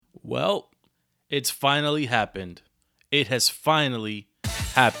Well, it's finally happened. It has finally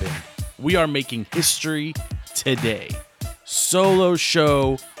happened. We are making history today. Solo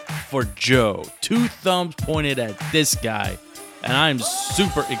show for Joe. 2 thumbs pointed at this guy. And I'm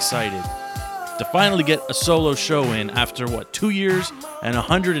super excited to finally get a solo show in after, 2 years and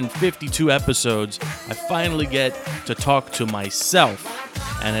 152 episodes. I finally get to talk to myself.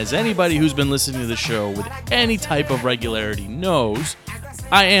 And as anybody who's been listening to the show with any type of regularity knows,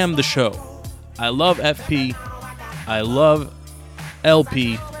 I am the show. I love FP. I love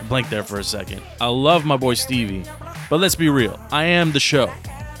LP. Blank there for a second. I love my boy Stevie. But let's be real. I am the show.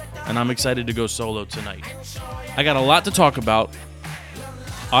 And I'm excited to go solo tonight. I got a lot to talk about.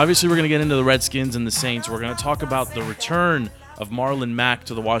 Obviously, we're going to get into the Redskins and the Saints. We're going to talk about the return of Marlon Mack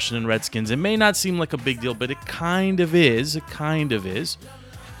to the Washington Redskins. It may not seem like a big deal, but it kind of is. It kind of is.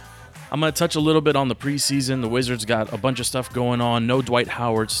 I'm going to touch a little bit on the preseason. The Wizards got a bunch of stuff going on. No Dwight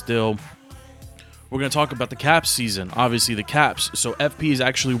Howard still. We're going to talk about the Caps season. Obviously, the Caps. So FP is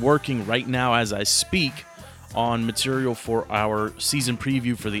actually working right now as I speak on material for our season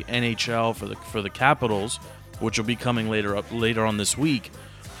preview for the NHL, for the Capitals, which will be coming later on this week.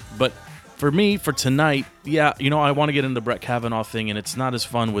 But for me, for tonight, I want to get into the Brett Kavanaugh thing, and it's not as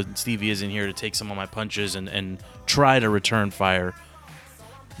fun when Stevie isn't here to take some of my punches and try to return fire.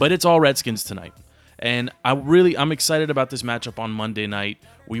 But it's all Redskins tonight. And I'm excited about this matchup on Monday night.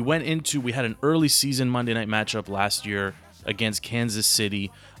 We had an early season Monday night matchup last year against Kansas City.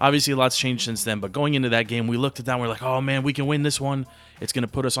 Obviously, a lot's changed since then, but going into that game, we looked at that and we're like, oh man, we can win this one. It's going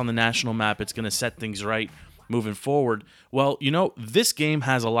to put us on the national map. It's going to set things right moving forward. Well, this game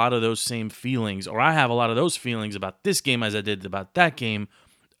has a lot of those same feelings, or I have a lot of those feelings about this game as I did about that game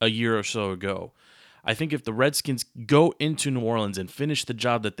a year or so ago. I think if the Redskins go into New Orleans and finish the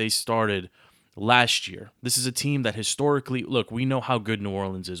job that they started last year, this is a team that historically, look, we know how good New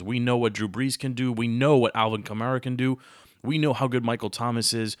Orleans is. We know what Drew Brees can do. We know what Alvin Kamara can do. We know how good Michael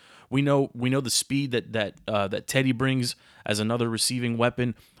Thomas is. We know the speed that Teddy brings as another receiving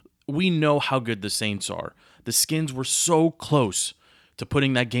weapon. We know how good the Saints are. The Skins were so close to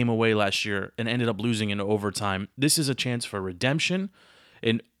putting that game away last year and ended up losing in overtime. This is a chance for redemption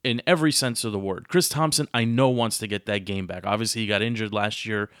in every sense of the word. Chris Thompson, I know, wants to get that game back. Obviously, he got injured last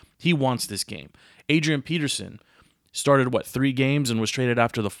year. He wants this game. Adrian Peterson started, 3 games and was traded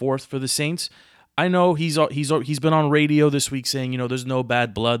after the 4th for the Saints. I know he's been on radio this week saying, there's no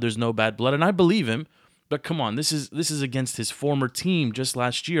bad blood, and I believe him. But come on, this is against his former team just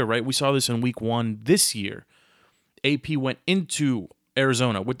last year, right? We saw this in week 1 this year. AP went into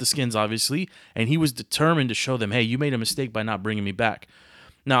Arizona with the Skins, obviously, and he was determined to show them, hey, you made a mistake by not bringing me back.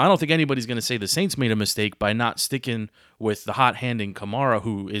 Now, I don't think anybody's going to say the Saints made a mistake by not sticking with the hot-handing Kamara,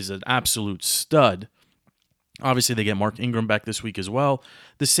 who is an absolute stud. Obviously, they get Mark Ingram back this week as well.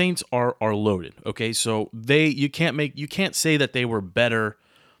 The Saints are loaded, okay? So you can't say that they were better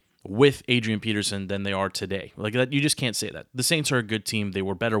with Adrian Peterson than they are today. Like that, you just can't say that. The Saints are a good team. They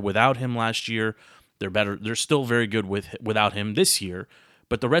were better without him last year. They're better. They're still very good without him this year.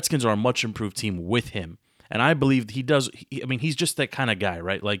 But the Redskins are a much improved team with him. And I believe he's just that kind of guy,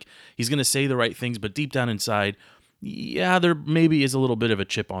 right? Like, he's going to say the right things, but deep down inside, there maybe is a little bit of a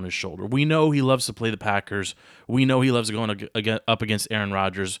chip on his shoulder. We know he loves to play the Packers. We know he loves going up against Aaron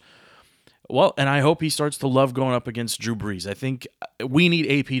Rodgers. Well, and I hope he starts to love going up against Drew Brees. I think we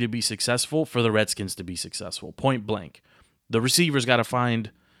need AP to be successful for the Redskins to be successful, point blank. The receivers got to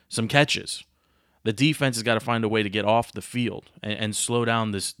find some catches. The defense has got to find a way to get off the field and slow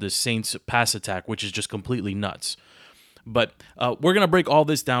down this Saints pass attack, which is just completely nuts. But we're going to break all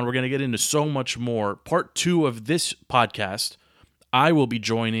this down. We're going to get into so much more. Part 2 of this podcast, I will be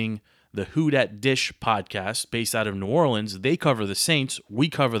joining the Who Dat Dish podcast based out of New Orleans. They cover the Saints. We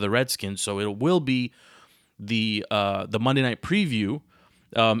cover the Redskins. So it will be the Monday night preview,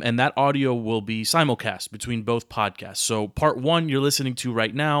 and that audio will be simulcast between both podcasts. So part 1 you're listening to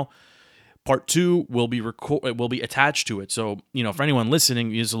right now. Part 2 will be attached to it. So, for anyone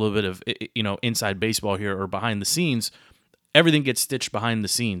listening, use a little bit of, inside baseball here or behind the scenes. Everything gets stitched behind the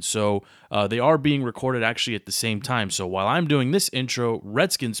scenes. So they are being recorded actually at the same time. So while I'm doing this intro,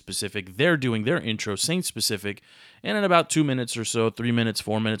 Redskins specific, they're doing their intro, Saints specific. And in about 2 minutes or so, 3 minutes,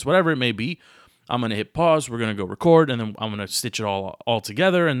 4 minutes, whatever it may be, I'm going to hit pause. We're going to go record, and then I'm going to stitch it all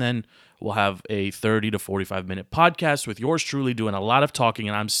together. And then we'll have a 30 to 45 minute podcast with yours truly doing a lot of talking.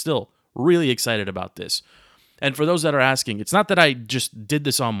 And I'm still really excited about this. And for those that are asking, it's not that I just did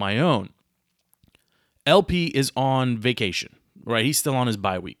this on my own. LP is on vacation, right? He's still on his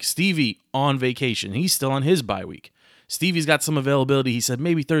bye week. Stevie on vacation. He's still on his bye week. Stevie's got some availability. He said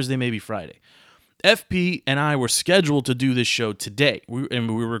maybe Thursday, maybe Friday. FP and I were scheduled to do this show today, and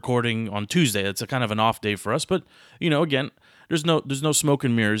we were recording on Tuesday. That's a kind of an off day for us, but again, there's no smoke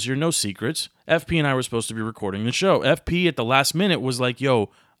and mirrors here, no secrets. FP and I were supposed to be recording the show. FP at the last minute was like, "Yo,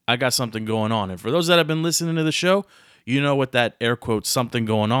 I got something going on." And for those that have been listening to the show, you know what that air quote "something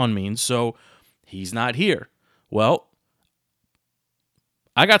going on" means. So he's not here. Well,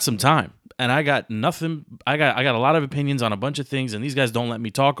 I got some time. And I got nothing. I got a lot of opinions on a bunch of things, and these guys don't let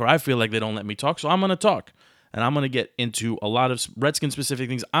me talk, or I feel like they don't let me talk. So I'm going to talk, and I'm going to get into a lot of Redskin-specific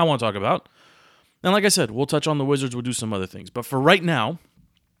things I want to talk about. And like I said, we'll touch on the Wizards. We'll do some other things. But for right now,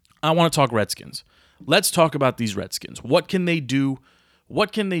 I want to talk Redskins. Let's talk about these Redskins. What can they do?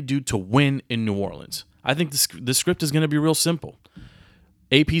 What can they do to win in New Orleans? I think the script is going to be real simple.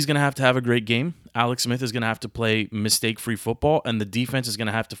 AP is going to have a great game. Alex Smith is going to have to play mistake-free football, and the defense is going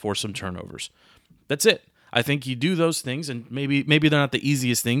to have to force some turnovers. That's it. I think you do those things, and maybe they're not the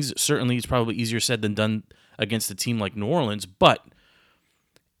easiest things. Certainly, it's probably easier said than done against a team like New Orleans, but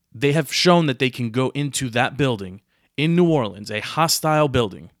they have shown that they can go into that building in New Orleans, a hostile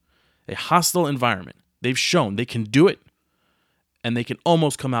building, a hostile environment. They've shown they can do it, and they can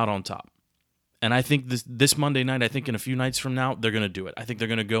almost come out on top. And I think this Monday night, I think in a few nights from now, they're going to do it. I think they're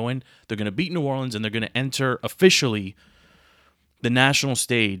going to go in, they're going to beat New Orleans, and they're going to enter officially the national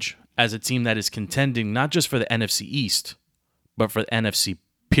stage as a team that is contending not just for the NFC East, but for the NFC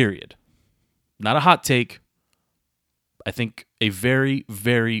period. Not a hot take. I think a very,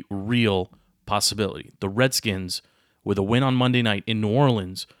 very real possibility. The Redskins, with a win on Monday night in New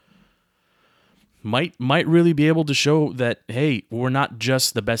Orleans, might really be able to show that, hey, we're not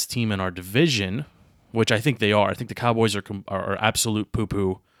just the best team in our division, which I think they are. I think the Cowboys are absolute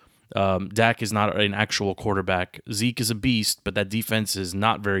poo-poo. Dak is not an actual quarterback. Zeke is a beast, but that defense is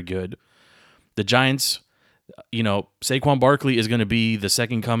not very good. The Giants, Saquon Barkley is going to be the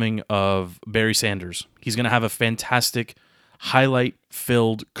second coming of Barry Sanders. He's going to have a fantastic,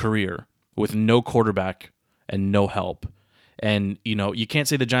 highlight-filled career with no quarterback and no help. And, you can't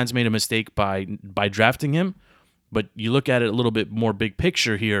say the Giants made a mistake by drafting him, but you look at it a little bit more big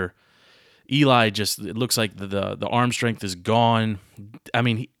picture here. Eli it looks like the arm strength is gone. I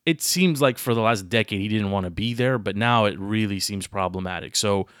mean, it seems like for the last decade he didn't want to be there, but now it really seems problematic.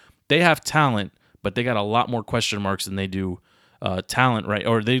 So they have talent, but they got a lot more question marks than they do talent, right?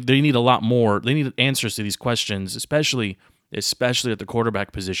 Or they need a lot more. They need answers to these questions, especially at the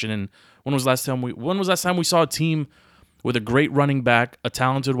quarterback position. And when was the last time we saw a team with a great running back, a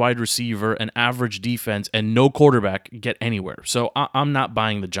talented wide receiver, an average defense, and no quarterback get anywhere? So I'm not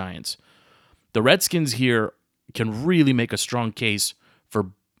buying the Giants. The Redskins here can really make a strong case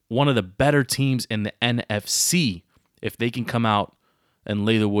for one of the better teams in the NFC if they can come out and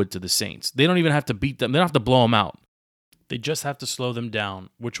lay the wood to the Saints. They don't even have to beat them. They don't have to blow them out. They just have to slow them down,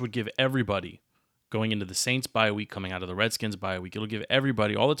 which would give everybody going into the Saints bye week, coming out of the Redskins bye week, it'll give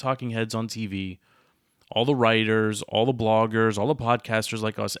everybody, all the talking heads on TV, all the writers, all the bloggers, all the podcasters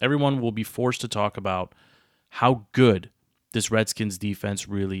like us, everyone will be forced to talk about how good this Redskins defense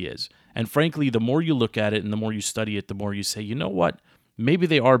really is. And frankly, the more you look at it and the more you study it, the more you say, you know what? Maybe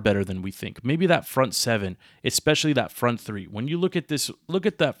they are better than we think. Maybe that front seven, especially that front three. When you look at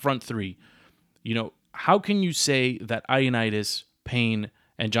that front three, how can you say that Ioannidis, Payne,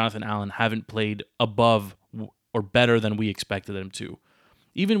 and Jonathan Allen haven't played above or better than we expected them to?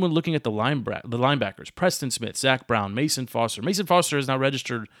 Even when looking at the linebackers, Preston Smith, Zach Brown, Mason Foster. Mason Foster has now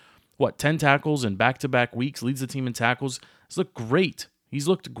registered, 10 tackles in back-to-back weeks, leads the team in tackles. He's looked great. He's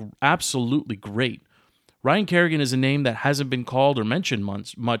looked absolutely great. Ryan Kerrigan is a name that hasn't been called or mentioned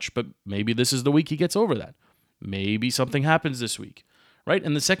much, but maybe this is the week he gets over that. Maybe something happens this week, right?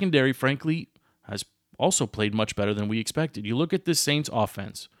 And the secondary, frankly, has also played much better than we expected. You look at this Saints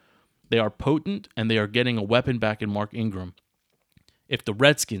offense. They are potent, and they are getting a weapon back in Mark Ingram. If the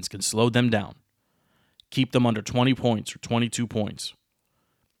Redskins can slow them down, keep them under 20 points or 22 points,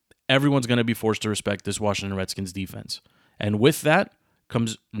 everyone's going to be forced to respect this Washington Redskins defense. And with that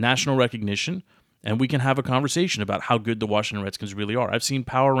comes national recognition, and we can have a conversation about how good the Washington Redskins really are. I've seen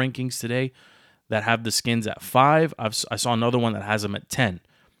power rankings today that have the Skins at 5. I saw another one that has them at 10.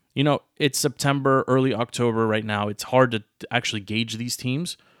 It's September, early October right now. It's hard to actually gauge these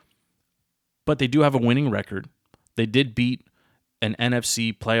teams, but they do have a winning record. They did beat an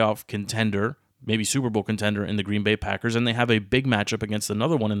NFC playoff contender, maybe Super Bowl contender in the Green Bay Packers, and they have a big matchup against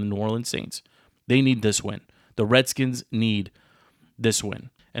another one in the New Orleans Saints. They need this win. The Redskins need this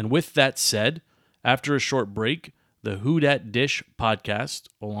win. And with that said, after a short break, the Who Dat Dish podcast,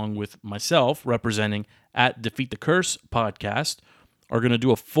 along with myself representing at Defeat the Curse podcast, are going to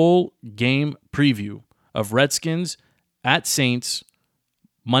do a full game preview of Redskins at Saints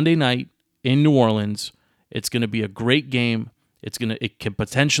Monday night in New Orleans. It's going to be a great game. It can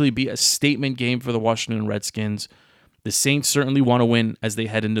potentially be a statement game for the Washington Redskins. The Saints certainly want to win as they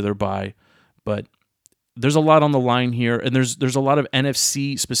head into their bye, but there's a lot on the line here, and there's a lot of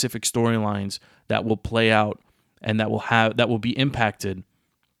NFC specific storylines that will play out and that will be impacted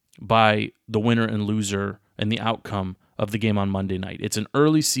by the winner and loser and the outcome of the game on Monday night. It's an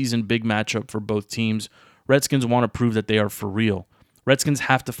early season big matchup for both teams. Redskins want to prove that they are for real. Redskins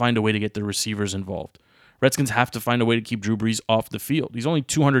have to find a way to get their receivers involved. Redskins have to find a way to keep Drew Brees off the field. He's only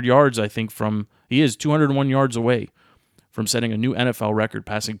 200 yards, I think, he is 201 yards away from setting a new NFL record,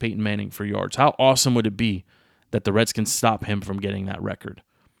 passing Peyton Manning for yards. How awesome would it be that the Redskins stop him from getting that record?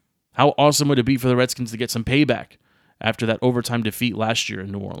 How awesome would it be for the Redskins to get some payback after that overtime defeat last year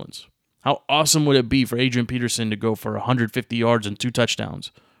in New Orleans? How awesome would it be for Adrian Peterson to go for 150 yards and 2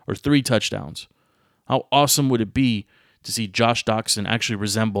 touchdowns or 3 touchdowns? How awesome would it be to see Josh Doctson actually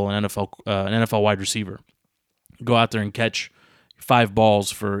resemble an NFL wide receiver? Go out there and catch 5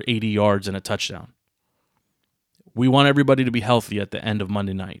 balls for 80 yards and a touchdown. We want everybody to be healthy at the end of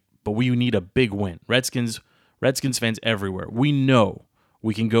Monday night, but we need a big win. Redskins fans everywhere, we know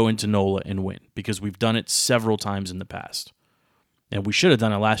we can go into NOLA and win because we've done it several times in the past. And we should have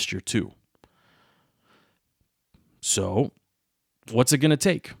done it last year too. So, what's it going to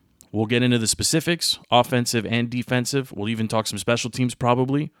take? We'll get into the specifics, offensive and defensive. We'll even talk some special teams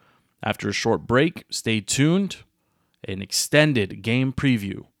probably. After a short break, stay tuned. An extended game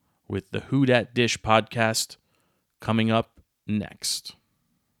preview with the Who Dat Dish podcast coming up next.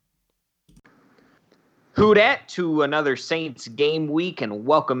 Who Dat to another Saints game week, and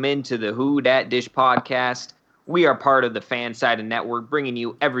welcome into the Who Dat Dish podcast. We are part of the Fansided Network, bringing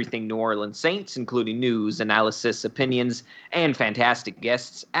you everything New Orleans Saints, including news, analysis, opinions, and fantastic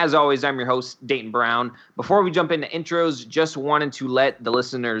guests. As always, I'm your host, Dayton Brown. Before we jump into intros, just wanted to let the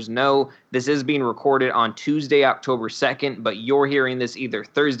listeners know this is being recorded on Tuesday, October 2nd, but you're hearing this either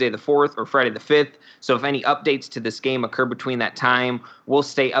Thursday the 4th or Friday the 5th. So if any updates to this game occur between that time, we'll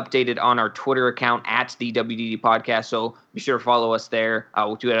stay updated on our Twitter account at the WDD Podcast. So be sure to follow us there.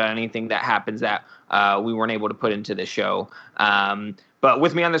 We'll do it on anything that happens that we weren't able to put into the show. But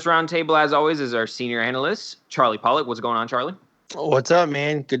with me on this roundtable, as always, is our senior analyst, Charlie Pollock. What's going on, Charlie? What's up,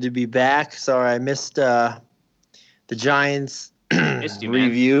 man? Good to be back. Sorry, I missed the Giants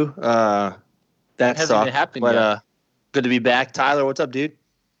review. That hasn't sucked. Even happened but yet. Good to be back. Tyler, what's up, dude?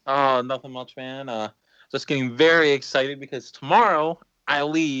 Oh, nothing much, man. Just getting very excited because tomorrow I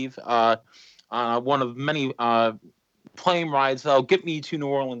leave one of many plane rides that'll get me to New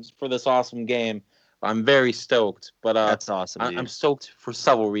Orleans for this awesome game. I'm very stoked, but that's awesome. Dude. I'm stoked for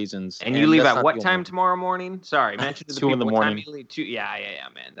several reasons. And you leave at what time tomorrow morning? Sorry, mention to the 2 people in the what morning. time you leave. 2. Yeah,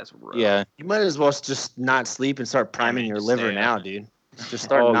 man. That's rough. Yeah. You might as well just not sleep and start priming your liver now, dude. Just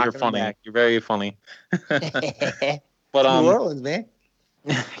start Oh, knocking you're them funny. back. You're very funny. But But New Orleans, man.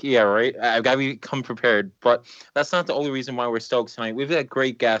 Yeah, right. I've got to come prepared, but that's not the only reason why we're stoked tonight. We've got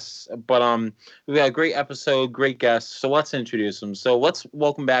great guests, but we've got a great episode, great guests. So let's introduce them. So let's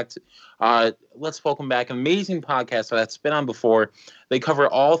welcome back an amazing podcast that's been on before. They cover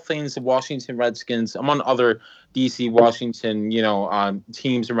all things the Washington Redskins, among other DC, Washington,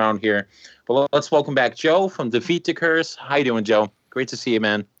 teams around here. But let's welcome back Joe from Defeat to Curse. How you doing, Joe? Great to see you,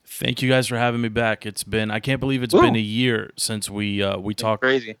 man. Thank you guys for having me back. I can't believe it's been a year since we talked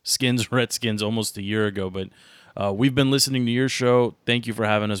crazy. Skins, Redskins almost a year ago, but we've been listening to your show. Thank you for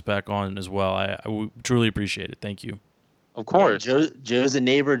having us back on as well. I truly appreciate it. Thank you. Of course. Yeah, Joe's a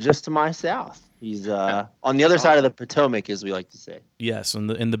neighbor just to my south. He's on the other side of the Potomac, as we like to say. Yes,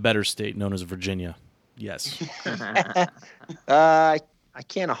 in the better state known as Virginia. Yes. I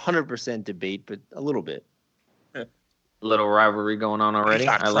can't 100% debate, but a little bit. Little rivalry going on already.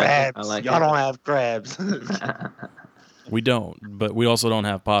 I like it. Y'all don't have crabs. We don't, but we also don't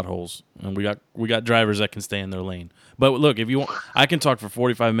have potholes, and we got drivers that can stay in their lane. But look, if you want, I can talk for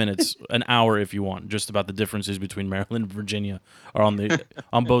 45 minutes, an hour if you want, just about the differences between Maryland and Virginia, or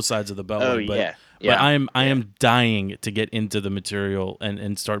on both sides of the Beltway. But I am dying to get into the material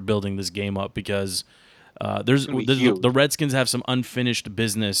and start building this game up because the Redskins have some unfinished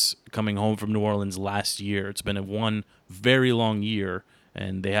business coming home from New Orleans last year. It's been one very long year,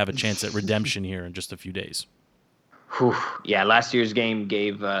 and they have a chance at redemption here in just a few days. Whew. Yeah, last year's game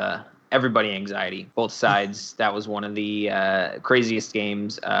gave everybody anxiety, both sides. That was one of the craziest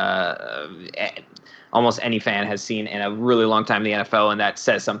games almost any fan has seen in a really long time in the NFL, and that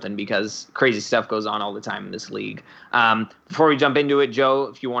says something because crazy stuff goes on all the time in this league. Before we jump into it,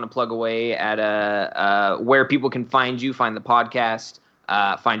 Joe, if you want to plug away at where people can find you, find the podcast,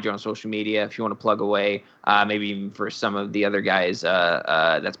 find you on social media if you want to plug away. Maybe even for some of the other guys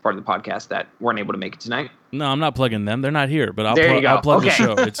that's part of the podcast that weren't able to make it tonight. No, I'm not plugging them. They're not here, but I'll plug okay. the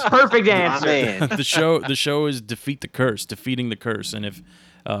show. It's perfect answer. The show is defeating the curse. And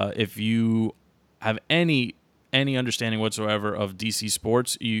if you have any understanding whatsoever of DC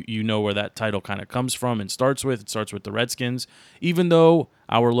sports, you know where that title kind of comes from and starts with. It starts with the Redskins. Even though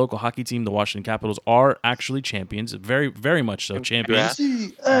our local hockey team, the Washington Capitals, are actually champions, very, very much so champions.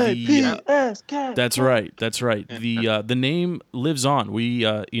 That's right. The name lives on. We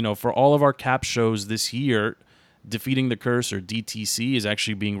for all of our Cap shows this year, Defeating the Curse, or DTC, is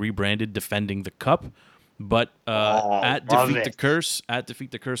actually being rebranded Defending the Cup. But at Defeat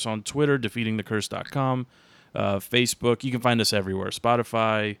the Curse on Twitter, defeatingthecurse.com. Facebook, you can find us everywhere.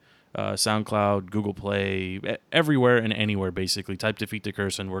 Spotify, SoundCloud, Google Play, everywhere and anywhere, basically. Type Defeat the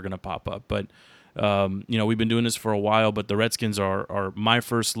Curse and we're going to pop up. But, we've been doing this for a while, but the Redskins are my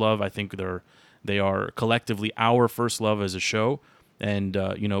first love. I think they are collectively our first love as a show. And,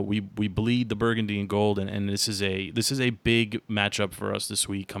 we bleed the burgundy and gold, and this is a big matchup for us this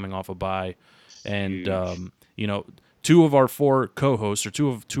week coming off a bye. And, two of our four co-hosts, or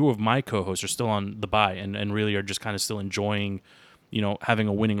two of my co-hosts, are still on the bye and really are just kind of still enjoying, having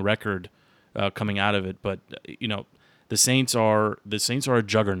a winning record coming out of it. But the Saints are a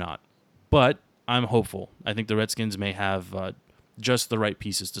juggernaut. But I'm hopeful. I think the Redskins may have just the right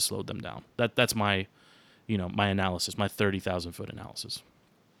pieces to slow them down. That's my my analysis, my 30,000-foot analysis.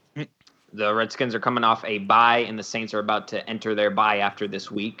 The Redskins are coming off a bye, and the Saints are about to enter their bye after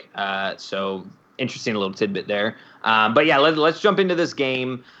this week. So interesting little tidbit there. But yeah, let's jump into this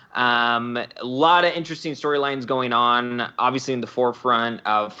game. A lot of interesting storylines going on, obviously in the forefront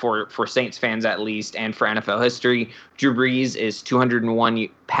for Saints fans at least, and for NFL history. Drew Brees is 201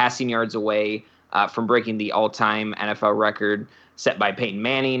 passing yards away from breaking the all-time NFL record set by Peyton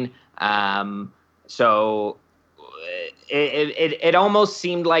Manning. So it almost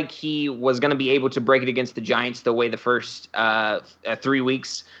seemed like he was going to be able to break it against the Giants the way the first 3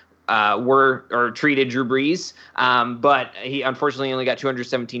 weeks treated Drew Brees. But he unfortunately only got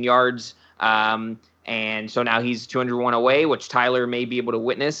 217 yards. And so now he's 201 away, which Tyler may be able to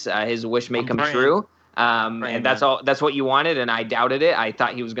witness. His wish may come true. And that's all. That's what you wanted, and I doubted it. I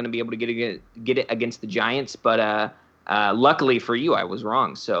thought he was going to be able to get it against the Giants, but luckily for you, I was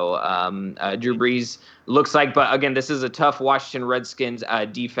wrong. So Drew Brees looks like, but again, this is a tough Washington Redskins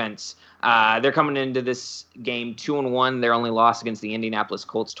defense. They're coming into this game 2-1. Their only loss against the Indianapolis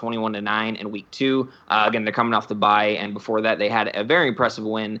Colts, 21-9 in Week 2. Again, they're coming off the bye, and before that, they had a very impressive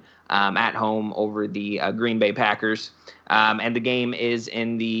win at home over the Green Bay Packers. And the game is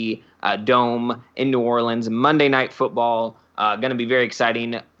in the Dome in New Orleans. Monday Night Football, going to be very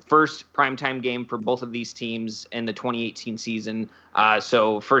exciting. First primetime game for both of these teams in the 2018 season.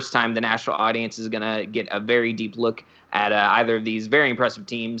 So first time the national audience is going to get a very deep look at either of these very impressive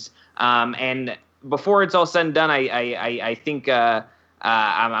teams. And before it's all said and done, I think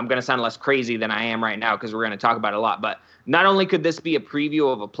I'm going to sound less crazy than I am right now because we're going to talk about it a lot. But not only could this be a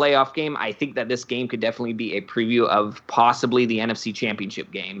preview of a playoff game, I think that this game could definitely be a preview of possibly the NFC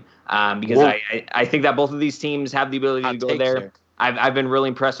Championship game because I think that both of these temes have the ability to go there. Sir. I've been really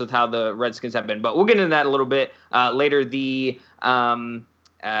impressed with how the Redskins have been, but we'll get into that a little bit later. The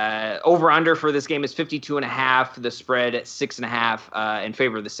over-under for this game is 52.5. The spread at 6.5 in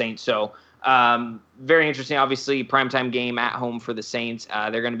favor of the Saints. So very interesting. Obviously, primetime game at home for the Saints.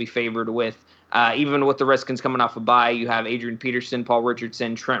 They're going to be favored with, even with the Redskins coming off a bye, you have Adrian Peterson, Paul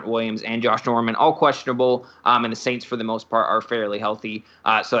Richardson, Trent Williams, and Josh Norman, all questionable, and the Saints, for the most part, are fairly healthy.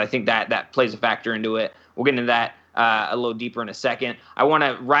 So I think that plays a factor into it. We'll get into that a little deeper in a second. I want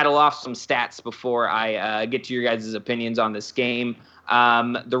to rattle off some stats before I get to your guys' opinions on this game.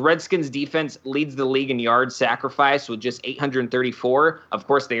 The Redskins defense leads the league in yards sacrifice with just 834. Of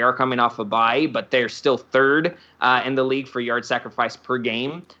course, they are coming off a bye, but they're still third in the league for yards sacrifice per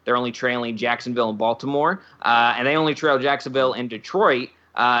game. They're only trailing Jacksonville and Baltimore, and they only trail Jacksonville and Detroit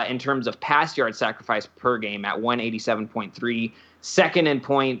in terms of pass yard sacrifice per game at 187.3. Second in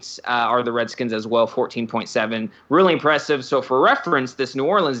points are the Redskins as well, 14.7. Really impressive. So for reference, this New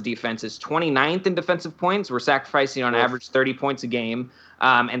Orleans defense is 29th in defensive points. We're sacrificing on average 30 points a game,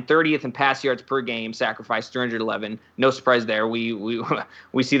 and 30th in pass yards per game, sacrificed 311. No surprise there. We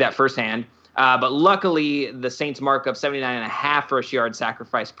see that firsthand. But luckily, the Saints mark of 79.5 rush yards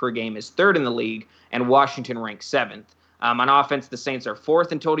sacrifice per game is third in the league, and Washington ranks 7th. On offense, the Saints are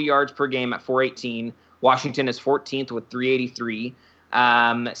 4th in total yards per game at 418. Washington is 14th with 383.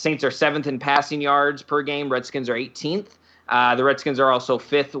 Saints are 7th in passing yards per game. Redskins are 18th. The Redskins are also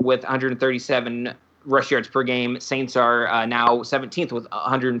 5th with 137 rush yards per game. Saints are now 17th with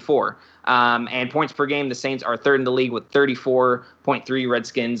 104. And points per game, the Saints are third in the league with 34.3.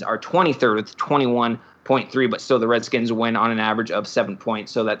 Redskins are 23rd with 21.3, but still the Redskins win on an average of 7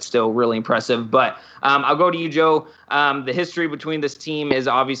 points, so that's still really impressive. But I'll go to you, Joe. The history between this team is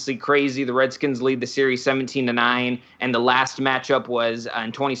obviously crazy. The Redskins lead the series 17-9, and the last matchup was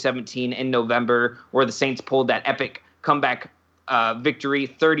in 2017 in November, where the Saints pulled that epic comeback victory,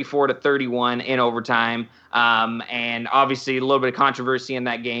 34-31 in overtime. And obviously a little bit of controversy in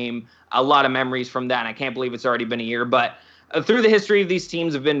that game, a lot of memories from that. And I can't believe it's already been a year, but through the history of these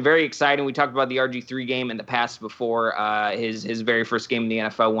teams have been very exciting. We talked about the RG3 game in the past before his very first game in the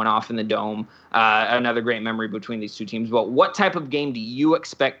NFL went off in the Dome. Another great memory between these two teams. But what type of game do you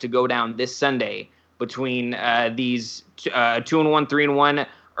expect to go down this Sunday between these 2-1, 3-1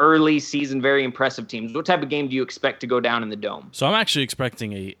 early season, very impressive teams? What type of game do you expect to go down in the Dome? So I'm actually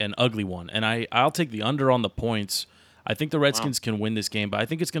expecting an ugly one, and I'll take the under on the points. I think the Redskins can win this game, but I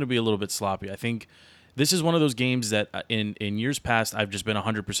think it's going to be a little bit sloppy. I think this is one of those games that in years past I've just been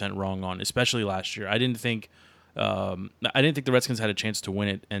 100% wrong on, especially last year. I didn't think the Redskins had a chance to win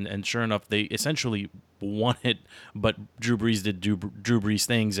it, and sure enough, they essentially won it, but Drew Brees did Drew Brees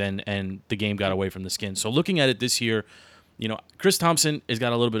things, and the game got away from the Skins. So looking at it this year, Chris Thompson has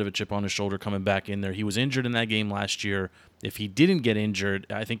got a little bit of a chip on his shoulder coming back in there. He was injured in that game last year. If he didn't get injured,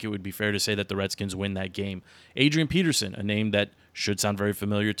 I think it would be fair to say that the Redskins win that game. Adrian Peterson, a name that should sound very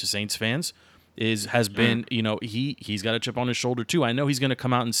familiar to Saints fans, has been, he's got a chip on his shoulder too. I know he's going to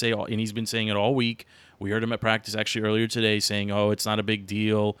come out and say, and he's been saying it all week. We heard him at practice actually earlier today saying, it's not a big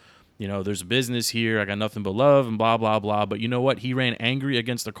deal. There's a business here. I got nothing but love and blah, blah, blah. But you know what? He ran angry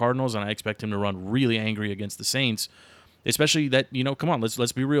against the Cardinals, and I expect him to run really angry against the Saints. Especially that, come on,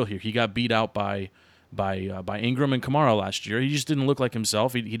 let's be real here. He got beat out by Ingram and Kamara last year. He just didn't look like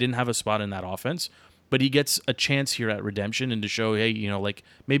himself. He didn't have a spot in that offense. But he gets a chance here at redemption and to show, hey,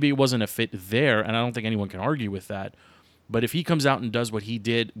 maybe it wasn't a fit there, and I don't think anyone can argue with that. But if he comes out and does what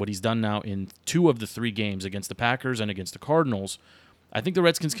he's done now in 2 of the 3 games against the Packers and against the Cardinals, I think the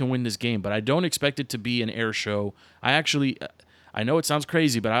Redskins can win this game. But I don't expect it to be an air show. I know it sounds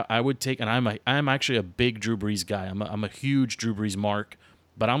crazy, but I would take, and I'm actually a big Drew Brees guy. I'm a huge Drew Brees mark,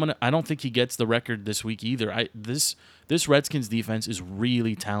 but I don't think he gets the record this week either. This Redskins defense is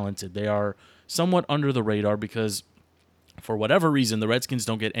really talented. They are somewhat under the radar because for whatever reason the Redskins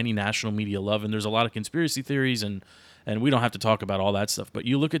don't get any national media love, and there's a lot of conspiracy theories, and we don't have to talk about all that stuff. But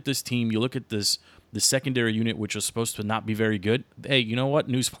you look at this team, you look at the secondary unit, which was supposed to not be very good. Hey, you know what?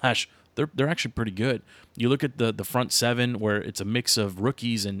 Newsflash. They're actually pretty good. You look at the front 7 where it's a mix of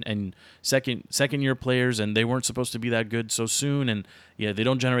rookies and second year players, and they weren't supposed to be that good so soon. And yeah, they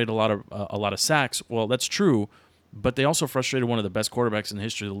don't generate a lot of sacks. Well, that's true, but they also frustrated one of the best quarterbacks in the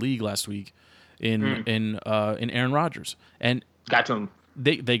history of the league last week in Aaron Rodgers, and got to him.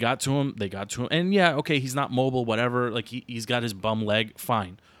 They got to him. And yeah, okay, he's not mobile, whatever. Like he's got his bum leg,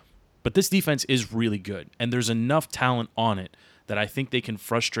 fine. But this defense is really good, and there's enough talent on it that I think they can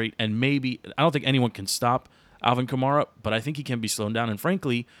frustrate, and maybe I don't think anyone can stop Alvin Kamara, but I think he can be slowed down. And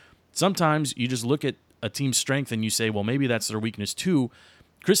frankly, sometimes you just look at a team's strength and you say, well, maybe that's their weakness too.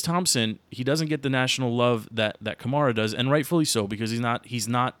 Chris Thompson, he doesn't get the national love that Kamara does, and rightfully so, because he's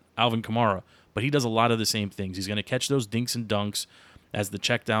not Alvin Kamara, but he does a lot of the same things. He's going to catch those dinks and dunks as the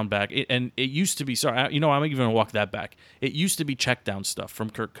check down back. It used to be, I'm even going to walk that back. It used to be check down stuff from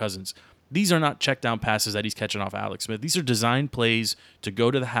Kirk Cousins. These are not check down passes that he's catching off Alex Smith. These are designed plays to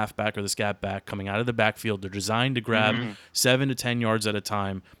go to the halfback or the scat back coming out of the backfield. They're designed to grab 7 to 10 yards at a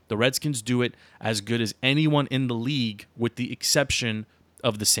time. The Redskins do it as good as anyone in the league, with the exception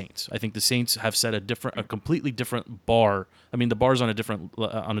of the Saints. I think the Saints have set a completely different bar. I mean, the bar's on a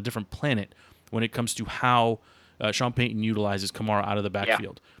different planet when it comes to how Sean Payton utilizes Kamara out of the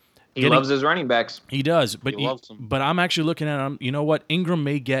backfield. Yeah. He loves his running backs. He does, but he loves them. But I'm actually looking at him. You know what?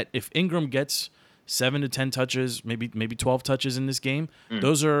 If Ingram gets 7 to 10 touches, maybe 12 touches in this game,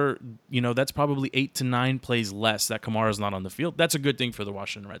 those are, that's probably 8 to 9 plays less that Kamara's not on the field. That's a good thing for the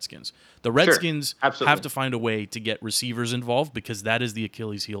Washington Redskins. The Redskins have to find a way to get receivers involved, because that is the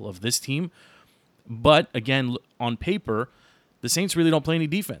Achilles heel of this team. But again, on paper, the Saints really don't play any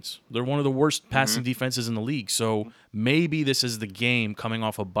defense. They're one of the worst passing defenses in the league. So maybe this is the game coming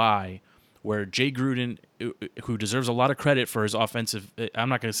off a bye where Jay Gruden, who deserves a lot of credit for his offensive, I'm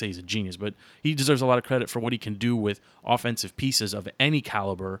not going to say he's a genius, but he deserves a lot of credit for what he can do with offensive pieces of any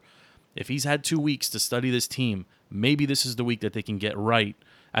caliber. If he's had 2 weeks to study this team, maybe this is the week that they can get right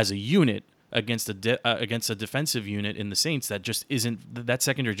as a unit against a defensive unit in the Saints that just isn't, that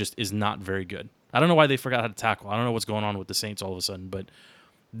secondary just is not very good. I don't know why they forgot how to tackle. I don't know what's going on with the Saints all of a sudden, but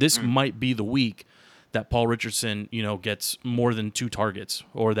this might be the week. that Paul Richardson, gets more than 2 targets,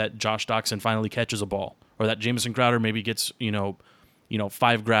 or that Josh Doxson finally catches a ball, or that Jamison Crowder maybe gets,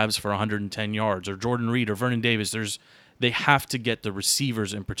 5 grabs for 110 yards, or Jordan Reed or Vernon Davis. They have to get the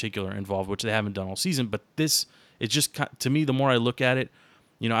receivers in particular involved, which they haven't done all season. But this is just, to me, the more I look at it,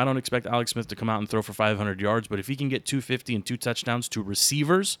 I don't expect Alex Smith to come out and throw for 500 yards, but if he can get 250 and 2 touchdowns to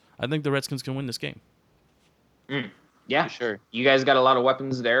receivers, I think the Redskins can win this game. Yeah, sure. You guys got a lot of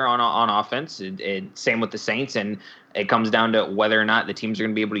weapons there on offense. Same with the Saints, and it comes down to whether or not the teams are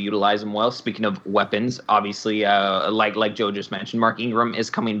going to be able to utilize them well. Speaking of weapons, obviously, like Joe just mentioned, Mark Ingram is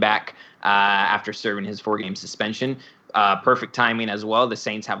coming back after serving his 4-game suspension. Perfect timing as well. The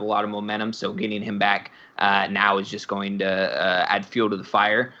Saints have a lot of momentum, so getting him back now is just going to add fuel to the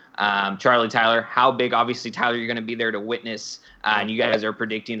fire. Charlie Tyler, how big? Obviously, Tyler, you're going to be there to witness, and you guys are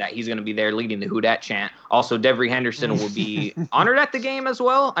predicting that he's going to be there leading the Who Dat chant. Also, Devery Henderson will be honored at the game as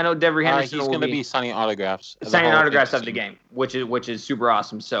well. I know Devery Henderson he's going to be signing autographs. Signing autographs at the game, which is super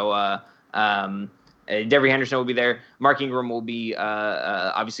awesome. So, Devery Henderson will be there. Mark Ingram will be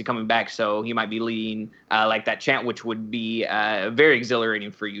obviously coming back, so he might be leading like that chant, which would be very exhilarating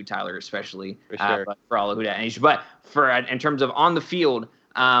for you, Tyler, especially for sure. But for all of Who Dat. But in terms of on the field,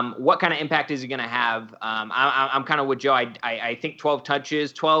 what kind of impact is he going to have? I'm kind of with Joe. I think 12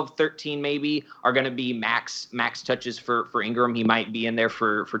 touches, 12, 13 maybe are going to be max touches for Ingram. He might be in there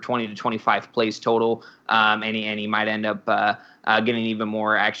for 20 to 25 plays total, and he might end up getting even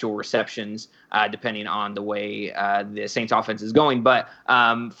more actual receptions depending on the way the Saints offense is going. But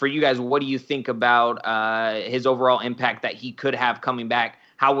for you guys, what do you think about his overall impact that he could have coming back?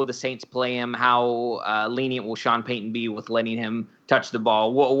 How will the Saints play him? How lenient will Sean Payton be with letting him touch the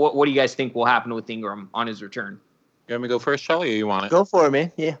ball? What do you guys think will happen with Ingram on his return? You want me to go first, Charlie, or you want it? Go for it,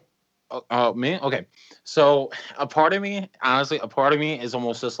 man. Yeah. Me? Okay. So a part of me is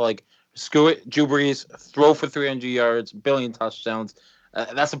almost just like, screw it, Drew Brees, throw for 300 yards, billion touchdowns.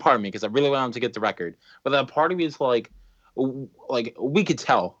 That's a part of me because I really want him to get the record. But that part of me is like we could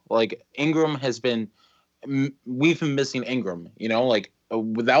tell, like Ingram we've been missing Ingram,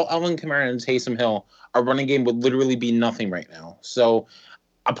 without Alvin Kamara and Taysom Hill, our running game would literally be nothing right now. So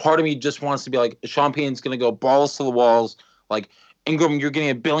a part of me just wants to be like, Sean Payton's going to go balls to the walls. Like, Ingram, you're getting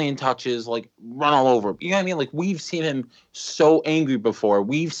 1 billion touches, like, run all over. You know what I mean? Like, we've seen him so angry before.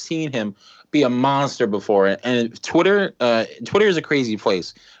 We've seen him be a monster before. And if Twitter is a crazy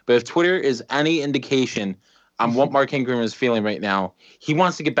place. But if Twitter is any indication on what Mark Ingram is feeling right now, he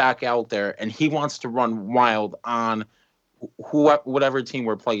wants to get back out there, and he wants to run wild on whatever team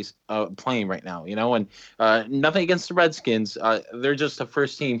we're playing right now, and nothing against the Redskins. They're just the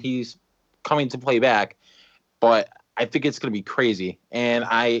first team he's coming to play back, but I think it's going to be crazy. And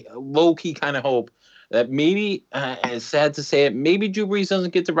I low-key kind of hope that maybe, it's sad to say it, maybe Drew Brees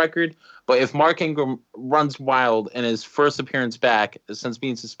doesn't get the record, but if Mark Ingram runs wild in his first appearance back since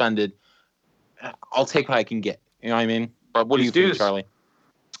being suspended, I'll take what I can get. You know what I mean? But what do you think, Charlie?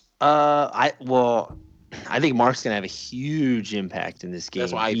 I think Mark's gonna have a huge impact in this game.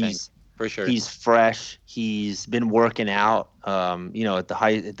 That's what I think, for sure. He's fresh. He's been working out. At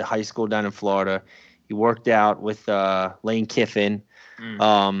the high school down in Florida, he worked out with Lane Kiffin.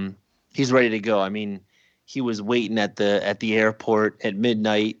 He's ready to go. I mean, he was waiting at the airport at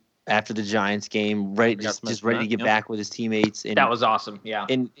midnight after the Giants game, just ready to get back with his teammates. And that was awesome. Yeah.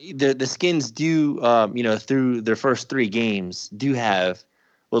 And the Skins do, through their first 3 games, do have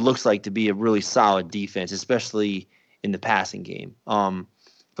what looks like to be a really solid defense, especially in the passing game.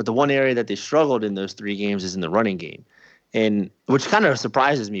 But the one area that they struggled in those 3 games is in the running game, and which kind of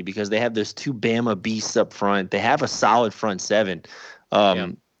surprises me because they have those 2 Bama beasts up front. They have a solid front 7.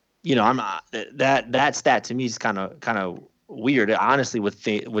 I'm that stat to me is kind of weird. I honestly would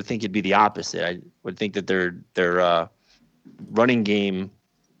think it'd be the opposite. I would think that their running game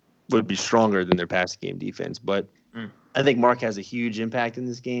would be stronger than their passing game defense, but. I think Mark has a huge impact in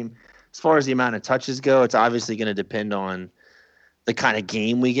this game. As far as the amount of touches go, it's obviously going to depend on the kind of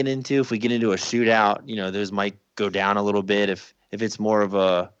game we get into. If we get into a shootout, those might go down a little bit. If it's more of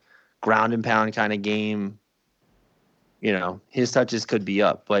a ground and pound kind of game, his touches could be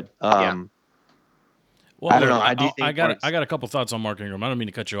up. But well, I don't know. I got a couple thoughts on Mark Ingram. I don't mean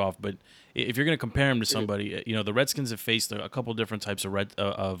to cut you off, but if you're going to compare him to somebody, the Redskins have faced a couple different types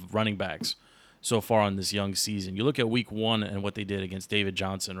of running backs so far on this young season. You look at week 1 and what they did against David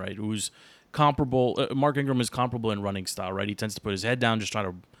Johnson, right? Who's comparable. Mark Ingram is comparable in running style, right? He tends to put his head down, just try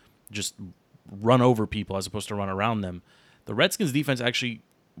to run over people as opposed to run around them. The Redskins defense actually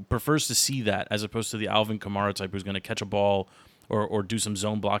prefers to see that as opposed to the Alvin Kamara type who's going to catch a ball or do some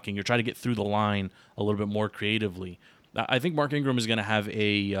zone blocking or try to get through the line a little bit more creatively. I think Mark Ingram is going to have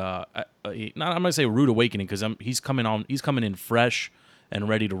I'm gonna say a rude awakening because he's coming in fresh and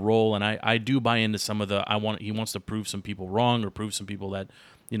ready to roll, and I do buy into some of the he wants to prove some people wrong or prove some people that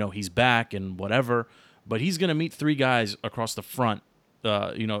he's back and whatever, but he's gonna meet three guys across the front,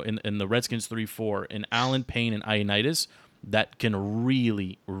 in the Redskins 3-4 in Allen, Payne, and Ioannidis that can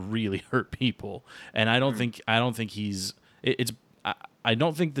really really hurt people, and I don't think he's it's. I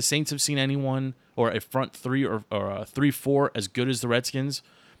don't think the Saints have seen anyone or a front three or a 3-4 as good as the Redskins,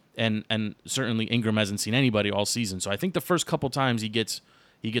 and certainly Ingram hasn't seen anybody all season. So I think the first couple times he gets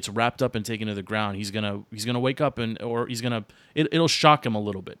wrapped up and taken to the ground, he's gonna wake up it'll shock him a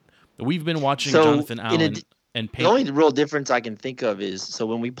little bit. We've been watching Jonathan Allen and Payne. The only real difference I can think of is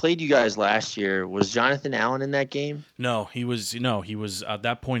when we played you guys last year, was Jonathan Allen in that game? No, he was at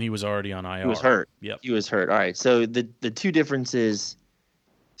that point he was already on IR. He was hurt. Yep. He was hurt. All right. So the two differences,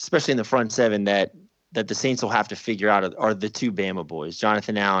 especially in the front seven, that the Saints will have to figure out are the two Bama boys,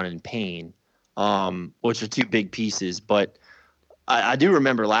 Jonathan Allen and Payne, which are two big pieces. But I do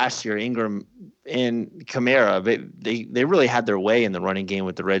remember last year Ingram and Kamara, they really had their way in the running game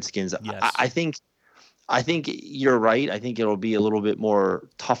with the Redskins. Yes. I think you're right. I think it'll be a little bit more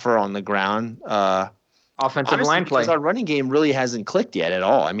tougher on the ground. Offensive honestly, line play. Because our running game really hasn't clicked yet at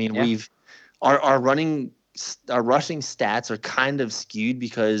all. I mean, our rushing stats are kind of skewed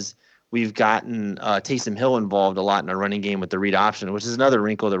because we've gotten Taysom Hill involved a lot in our running game with the read option, which is another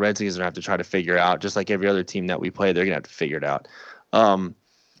wrinkle the Redskins are going to have to try to figure out. Just like every other team that we play, they're going to have to figure it out.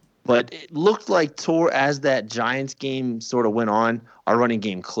 But it looked like as that Giants game sort of went on, our running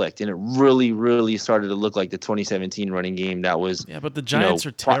game clicked, and it really, really started to look like the 2017 running game that was. Yeah, but the Giants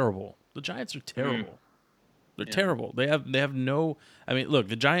are terrible. The Giants are terrible. They're terrible. They have no. I mean, look,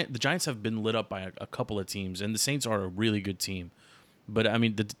 the Giants have been lit up by a couple of teams, and the Saints are a really good team. But I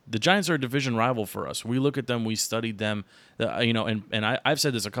mean, the Giants are a division rival for us. We look at them, we studied them, and I've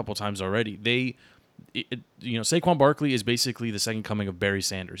said this a couple times already. Saquon Barkley is basically the second coming of Barry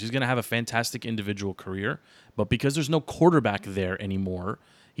Sanders. He's going to have a fantastic individual career, but because there's no quarterback there anymore,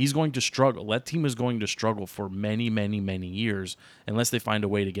 he's going to struggle. That team is going to struggle for many, many, many years unless they find a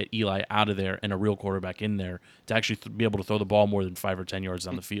way to get Eli out of there and a real quarterback in there to actually be able to throw the ball more than 5 or 10 yards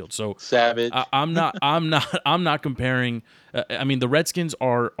down the field. So Savage. I'm not comparing. I mean, the Redskins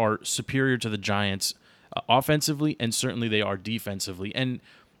are superior to the Giants offensively, and certainly they are defensively. And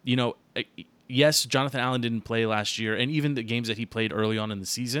yes, Jonathan Allen didn't play last year, and even the games that he played early on in the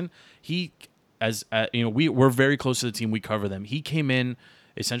season, we're very close to the team. We cover them. He came in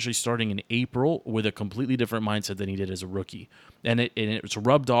essentially starting in April with a completely different mindset than he did as a rookie, and it's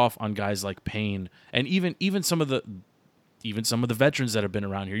rubbed off on guys like Payne and even some of the veterans that have been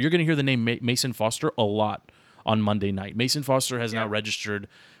around here. You're going to hear the name Mason Foster a lot on Monday night. Mason Foster has now registered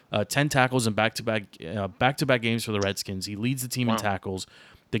 10 tackles in back-to-back games for the Redskins. He leads the team in tackles.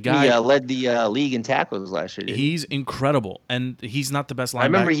 The guy led the league in tackles last year. He's incredible, and he's not the best linebacker. I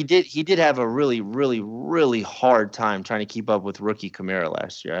remember he did have a really, really, really hard time trying to keep up with rookie Kamara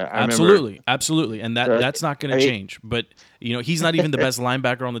last year. Absolutely, and that's not going to change. But he's not even the best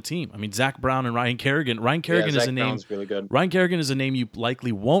linebacker on the team. I mean, Zach Brown and Ryan Kerrigan. Ryan Kerrigan is a name. Really good. Ryan Kerrigan is a name you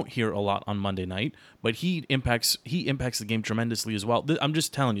likely won't hear a lot on Monday night, but he impacts the game tremendously as well. I'm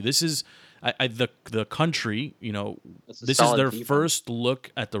just telling you, this is. The country, this is their first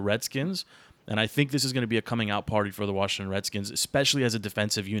look at the Redskins, and I think this is going to be a coming out party for the Washington Redskins, especially as a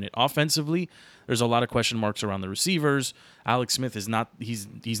defensive unit. Offensively, there's a lot of question marks around the receivers. Alex Smith is not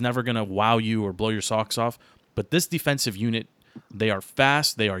he's never going to wow you or blow your socks off, but this defensive unit, they are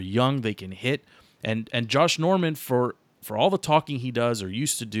fast, they are young, they can hit, and Josh Norman, for all the talking he does or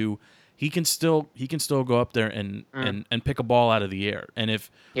used to do, he can still go up there and pick a ball out of the air. And if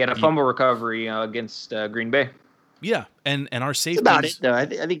he had a fumble recovery against Green Bay. Yeah, and our safeties. That's about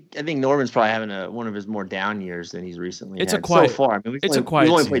it, though. I think Norman's probably having one of his more down years than he's recently had. A quiet, so far. I mean, we've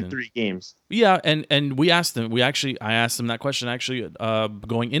only played 3 games. Yeah, and we asked him. I asked him that question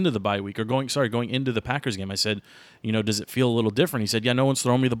going into the bye week or going into the Packers game. I said, does it feel a little different? He said, yeah, no one's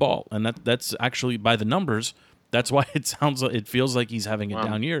throwing me the ball, and that's actually by the numbers. That's why it feels like he's having a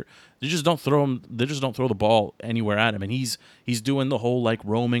down year. They just don't throw the ball anywhere at him, and he's doing the whole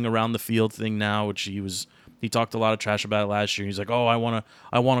roaming around the field thing now, which he talked a lot of trash about it last year. He's like, oh, I want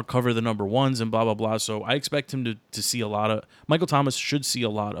to cover the number ones and blah blah blah. So I expect him to see a lot of Michael Thomas should see a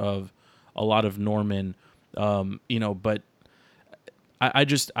lot of Norman, but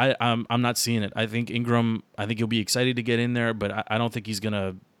I'm not seeing it. I think Ingram. I think he'll be excited to get in there, but I don't think he's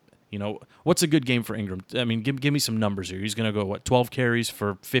gonna. What's a good game for Ingram? I mean, give me some numbers here. He's going to go, 12 carries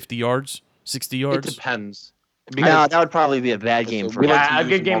for 50 yards, 60 yards? It depends. No, that would probably be a bad game for him. Yeah, a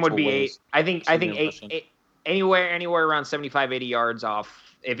good game would be 8. I think 8 anywhere around 75, 80 yards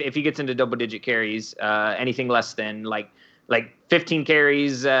off. If he gets into double-digit carries, anything less than like 15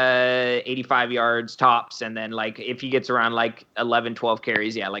 carries, 85 yards tops, and then like if he gets around like 11, 12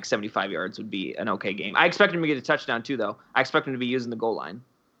 carries, yeah, like 75 yards would be an okay game. I expect him to get a touchdown too, though. I expect him to be using the goal line.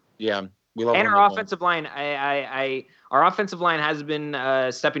 Yeah, we love. And our offensive line, our offensive line has been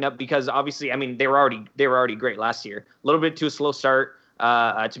stepping up because obviously, I mean, they were already great last year. A little bit to a slow start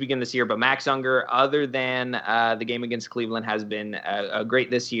to begin this year, but Max Unger, other than the game against Cleveland, has been great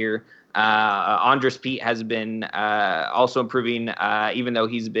this year. Andres Pete has been also improving, even though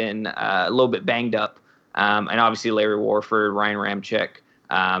he's been a little bit banged up. And obviously Larry Warford, Ryan Ramczyk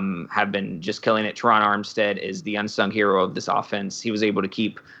have been just killing it. Teron Armstead is the unsung hero of this offense. He was able to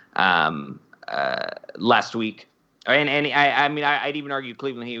keep last week. And I mean, I'd even argue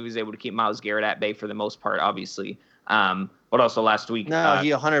Cleveland, he was able to keep Myles Garrett at bay for the most part, obviously. But also last week. No, he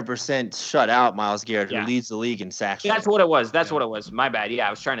 100% shut out Myles Garrett, yeah. who leads the league in sacks. That's what it was. That's what it was. My bad. Yeah, I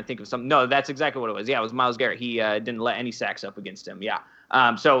was trying to think of something. No, that's exactly what it was. Yeah, it was Myles Garrett. He didn't let any sacks up against him. Yeah.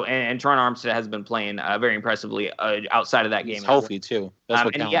 So and Teron Armstead has been playing very impressively outside of that game. He's healthy too. That's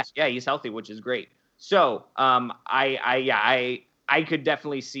what counts. Yeah, he's healthy, which is great. So I could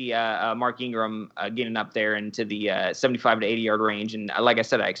definitely see Mark Ingram getting up there into the 75 to 80 yard range, and like I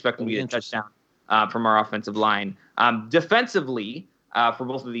said, I expect him to get a touchdown from our offensive line. Defensively, for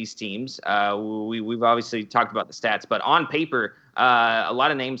both of these teams, we've obviously talked about the stats, but on paper, a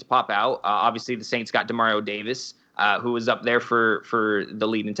lot of names pop out. Obviously, the Saints got Demario Davis, who was up there for the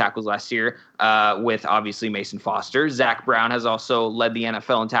lead in tackles last year, with obviously Mason Foster. Zach Brown has also led the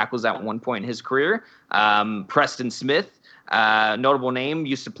NFL in tackles at one point in his career. Preston Smith, notable name,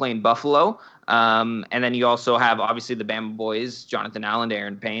 used to play in Buffalo. And then you also have obviously the Bama boys, Jonathan Allen,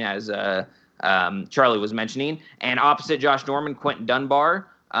 Aaron Payne, as Charlie was mentioning, and opposite Josh Norman, Quentin Dunbar.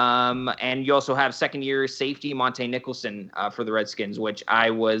 And you also have second-year safety Monte Nicholson for the Redskins, which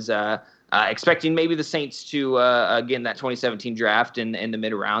I was expecting maybe the Saints to get in that 2017 draft in the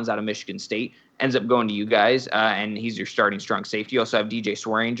mid-rounds out of Michigan State. Ends up going to you guys, and he's your starting strong safety. You also have DJ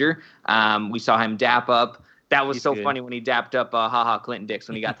Swearinger. We saw him dap up. That was so funny when he dapped up Clinton Dix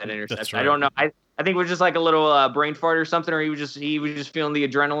when he got that interception. Right. I don't know. I think it was just like a little brain fart or something, or he was just feeling the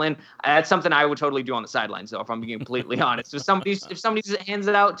adrenaline. That's something I would totally do on the sidelines, though, if I'm being completely honest. If somebody hands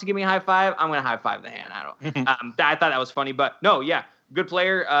it out to give me a high five, I'm gonna high five the hand. I thought that was funny, but no, yeah, good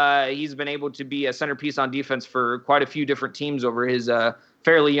player. He's been able to be a centerpiece on defense for quite a few different teams over his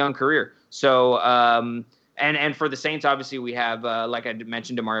fairly young career. So and for the Saints, obviously we have like I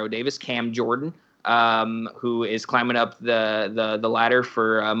mentioned, Demario Davis, Cam Jordan, who is climbing up the ladder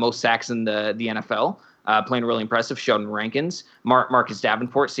for most sacks in the NFL, playing really impressive. Sheldon Rankins, Marcus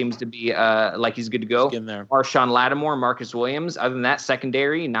Davenport seems to be like he's good to go. Marshawn Lattimore, Marcus Williams. Other than that,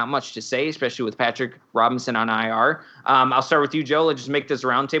 secondary, not much to say, especially with Patrick Robinson on IR. I'll start with you, Joe. Let's just make this a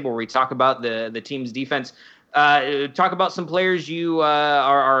roundtable where we talk about the team's defense. Talk about some players you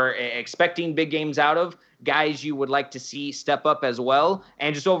are expecting big games out of, guys you would like to see step up as well,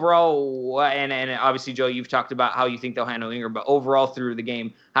 and just overall, and obviously, Joe, you've talked about how you think they'll handle Ingram, but overall through the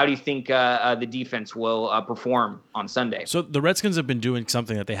game, how do you think the defense will perform on Sunday? So the Redskins have been doing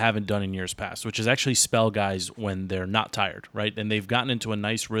something that they haven't done in years past, which is actually spell guys when they're not tired, right? And they've gotten into a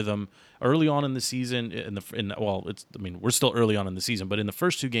nice rhythm early on in the season. We're still early on in the season, but in the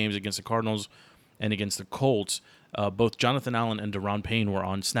first two games against the Cardinals and against the Colts, both Jonathan Allen and Daron Payne were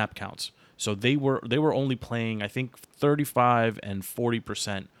on snap counts. So they were only playing, I think, 35 and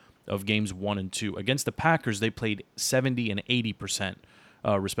 40% of games 1 and 2. Against the Packers, they played 70 and 80%,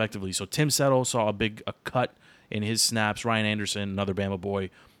 respectively. So Tim Settle saw a cut in his snaps. Ryan Anderson, another Bama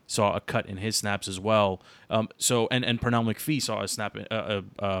boy, saw a cut in his snaps as well. And Pernell McPhee saw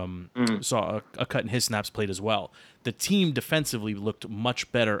saw a cut in his snaps played as well. The team defensively looked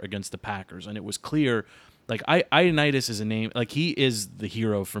much better against the Packers, and it was clear. Like, Ioannidis is a name. Like, he is the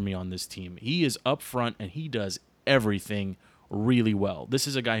hero for me on this team. He is up front, and he does everything really well. This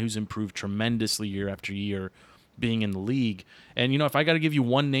is a guy who's improved tremendously year after year being in the league. And, if I got to give you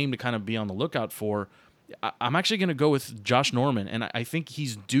one name to kind of be on the lookout for, I'm actually going to go with Josh Norman, and I think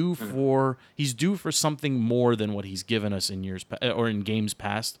he's due for something more than what he's given us in years or in games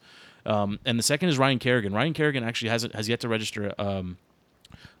past. And the second is Ryan Kerrigan. Ryan Kerrigan actually has yet to register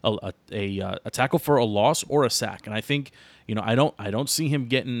a tackle for a loss or a sack, and I think I don't see him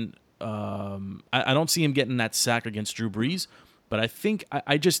getting that sack against Drew Brees, but I think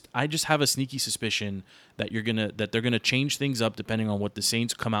I just have a sneaky suspicion that they're gonna change things up depending on what the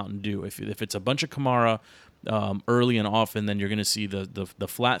Saints come out and do. If it's a bunch of Kamara early and often, then you're gonna see the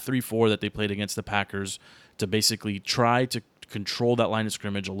flat 3-4 that they played against the Packers to basically try to control that line of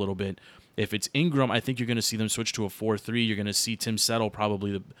scrimmage a little bit. If it's Ingram, I think you're going to see them switch to a 4-3. You're going to see Tim Settle,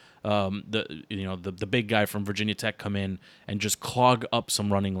 probably the big guy from Virginia Tech, come in and just clog up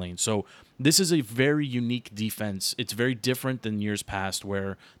some running lanes. So this is a very unique defense. It's very different than years past,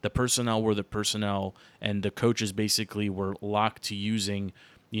 where the personnel were the personnel and the coaches basically were locked to using.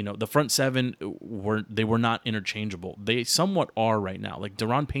 The front seven were not interchangeable. They somewhat are right now. Like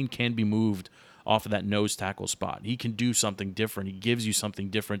Deron Payne can be moved off of that nose tackle spot. He can do something different. He gives you something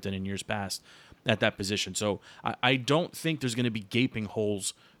different than in years past at that position. So I don't think there's going to be gaping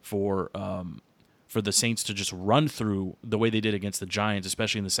holes for the Saints to just run through the way they did against the Giants,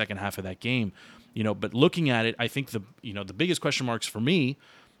 especially in the second half of that game. But looking at it, I think the biggest question marks for me,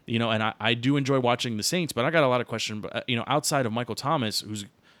 and I do enjoy watching the Saints, but I got a lot of questions, outside of Michael Thomas, who's,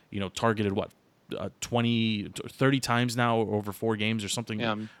 targeted 20, 30 times now over 4 games or something.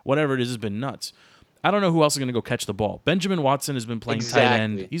 Yeah. Whatever it is has been nuts. I don't know who else is going to go catch the ball. Benjamin Watson has been playing tight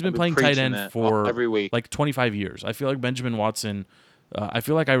end. He's been playing tight end for every week, like 25 years. I feel like Benjamin Watson, I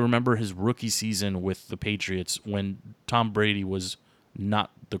feel like I remember his rookie season with the Patriots when Tom Brady was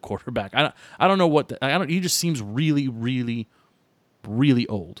not the quarterback. I don't know what he just seems really, really, really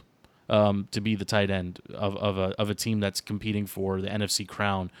old to be the tight end of a team that's competing for the NFC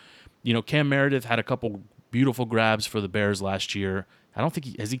crown. Cam Meredith had a couple beautiful grabs for the Bears last year. I don't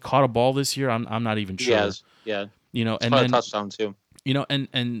think has he caught a ball this year. I'm not even sure. Yes, yeah. And then a touchdown too.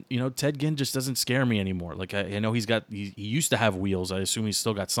 And Ted Ginn just doesn't scare me anymore. Like I know he used to have wheels. I assume he's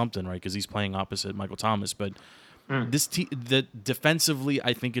still got something, right? Because he's playing opposite Michael Thomas. But defensively,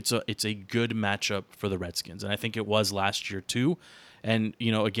 I think it's a good matchup for the Redskins, and I think it was last year too. And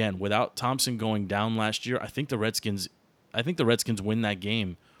again, without Thompson going down last year, I think the Redskins win that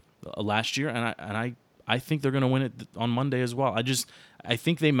game last year, and I think they're going to win it on Monday as well. I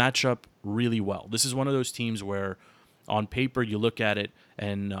think they match up really well. This is one of those teams where, on paper, you look at it,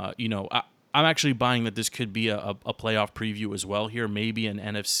 and I'm actually buying that this could be a playoff preview as well here. Maybe an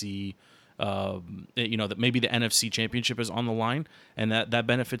NFC, that maybe the NFC Championship is on the line, and that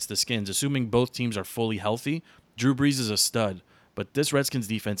benefits the Skins, assuming both teams are fully healthy. Drew Brees is a stud, but this Redskins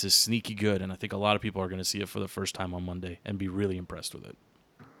defense is sneaky good, and I think a lot of people are going to see it for the first time on Monday and be really impressed with it.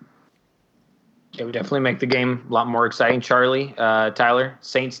 Yeah, we definitely make the game a lot more exciting. Charlie, Tyler,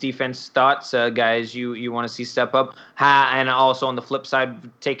 Saints defense thoughts, guys you want to see step up? And also on the flip side,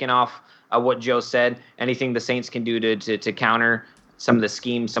 taking off what Joe said, anything the Saints can do to counter some of the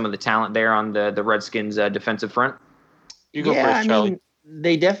schemes, some of the talent there on the Redskins defensive front? You go first, Charlie.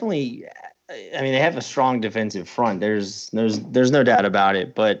 They definitely, they have a strong defensive front. There's no doubt about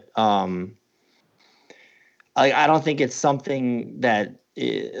it. But I don't think it's something that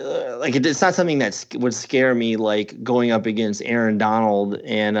it's not something that would scare me, like going up against Aaron Donald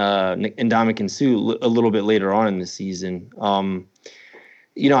and Ndamukong Suh a little bit later on in the season. The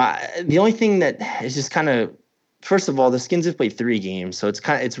only thing that is just kind of, first of all, the Skins have played 3 games, so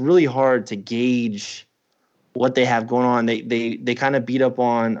it's really hard to gauge what they have going on. They kind of beat up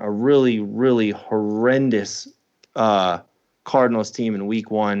on a really, really horrendous Cardinals team in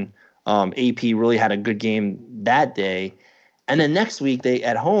week 1. AP really had a good game that day. And then next week,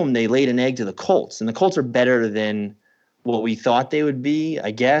 at home, they laid an egg to the Colts. And the Colts are better than what we thought they would be,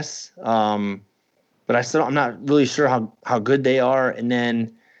 I guess. But I'm not really sure how good they are. And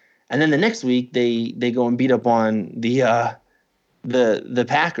then the next week, they go and beat up on the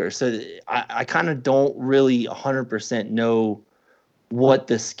Packers. So I kind of don't really 100% know what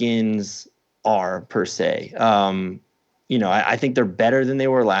the Skins are per se. I think they're better than they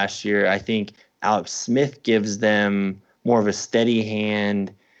were last year. I think Alex Smith gives them more of a steady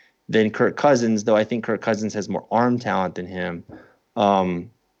hand than Kirk Cousins, though I think Kirk Cousins has more arm talent than him.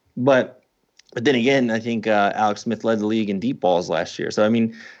 But then again, I think Alex Smith led the league in deep balls last year. So,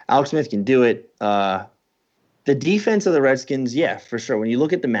 Alex Smith can do it. The defense of the Redskins, yeah, for sure. When you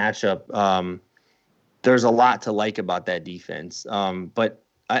look at the matchup, there's a lot to like about that defense. But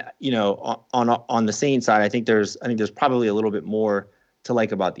on the Saints side, I think there's probably a little bit more to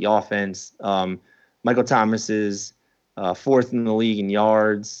like about the offense. Michael Thomas is 4th in the league in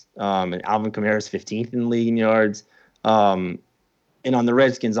yards, and Alvin Kamara is 15th in the league in yards. And on the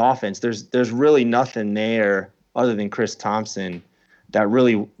Redskins offense, there's really nothing there other than Chris Thompson that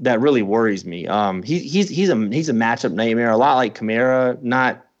really worries me. He's a matchup nightmare, a lot like Kamara.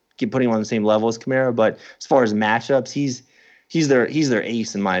 Not putting him on the same level as Kamara, but as far as matchups, he's their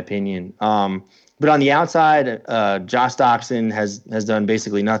ace in my opinion. But on the outside, Josh Doctson has done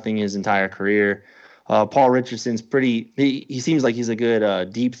basically nothing his entire career. Paul Richardson's he seems like he's a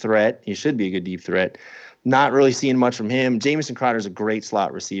good deep threat. He should be a good deep threat. Not really seeing much from him. Jamison Crowder's a great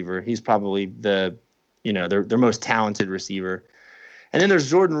slot receiver. He's probably their most talented receiver. And then there's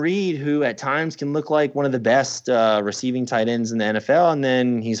Jordan Reed, who at times can look like one of the best receiving tight ends in the NFL, and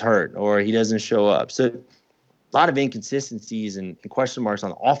then he's hurt or he doesn't show up. So a lot of inconsistencies and question marks on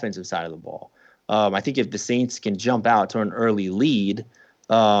the offensive side of the ball. I think if the Saints can jump out to an early lead,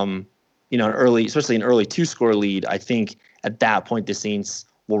 especially an early 2-score lead, I think at that point the Saints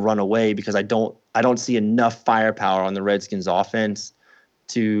will run away because I don't see enough firepower on the Redskins offense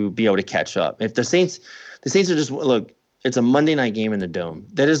to be able to catch up. If the Saints are just look, it's a Monday night game in the Dome.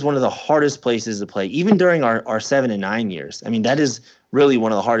 That is one of the hardest places to play, even during our 7 and 9 years. I mean, that is really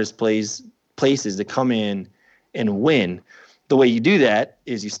one of the hardest places to come in and win. The way you do that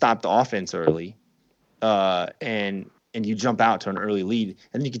is you stop the offense early, and you jump out to an early lead,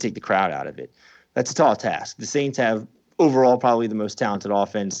 and then you can take the crowd out of it. That's a tall task. The Saints have overall probably the most talented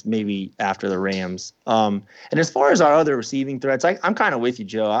offense, maybe after the Rams. And as far as our other receiving threats, I'm kind of with you,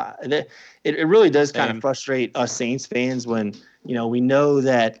 Joe. It really does kind of frustrate us Saints fans when we know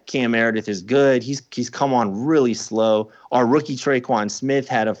that Cam Meredith is good. He's come on really slow. Our rookie Traquan Smith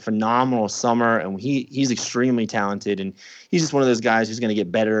had a phenomenal summer, and he's extremely talented, and he's just one of those guys who's going to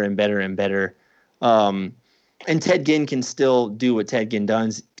get better and better and better. And Ted Ginn can still do what Ted Ginn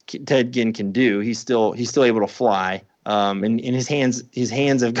does. Ted Ginn can do. He's still able to fly. And his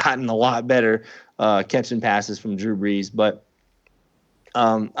hands have gotten a lot better catching passes from Drew Brees. But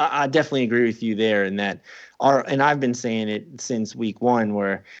I definitely agree with you there in that and I've been saying it since week 1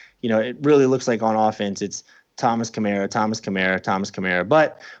 where, it really looks like on offense it's Thomas Kamara.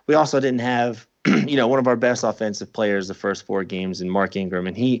 But we also didn't have, one of our best offensive players the first 4 games in Mark Ingram.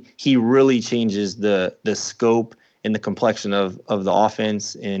 And he really changes the scope and the complexion of the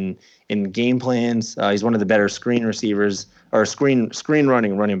offense in game plans. He's one of the better screen receivers or screen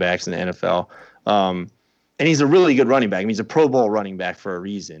running backs in the NFL. And he's a really good running back. I mean, he's a Pro Bowl running back for a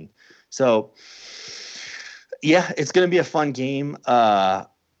reason. So, yeah, it's going to be a fun game.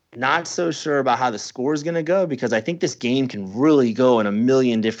 Not so sure about how the score is going to go because I think this game can really go in a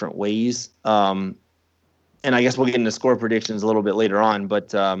million different ways. And I guess we'll get into score predictions a little bit later on.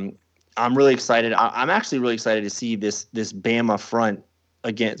 But I'm really excited. I'm actually really excited to see this Bama front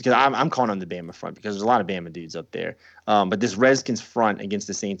again because I'm calling on the Bama front because there's a lot of Bama dudes up there. But this Redskins front against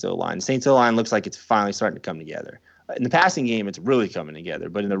the Saints O-line. The Saints O-line looks like it's finally starting to come together. In the passing game, it's really coming together.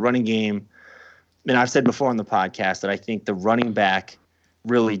 But in the running game, and I've said before on the podcast that I think the running back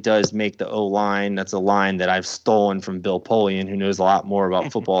really does make the O-line. That's a line that I've stolen from Bill Polian, who knows a lot more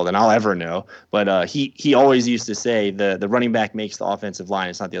about football than I'll ever know. But he always used to say the running back makes the offensive line.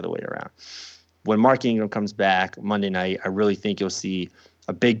 It's not the other way around. When Mark Ingram comes back Monday night, I really think you'll see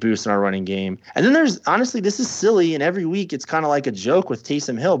a big boost in our running game. And then there's honestly, this is silly, and every week it's kind of like a joke with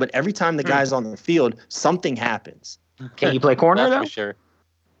Taysom Hill. But every time the guy's on the field, something happens. Can he play corner though? For sure.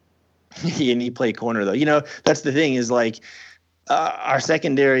 And he play corner though. That's the thing is like. Our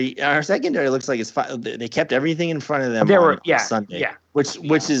secondary looks like it's fine. They kept everything in front of them on Sunday, which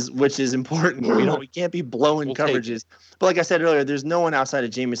is important. We can't be blowing coverages. But like I said earlier, there's no one outside of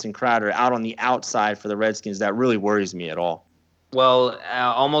Jamison Crowder out on the outside for the Redskins that really worries me at all. Well,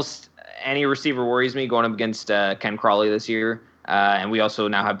 almost any receiver worries me going up against Ken Crawley this year. And we also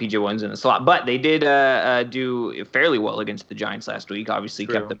now have P.J. Williams in the slot. But they did do fairly well against the Giants last week. Obviously,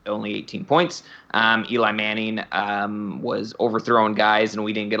 kept them to only 18 points. Eli Manning was overthrowing guys, and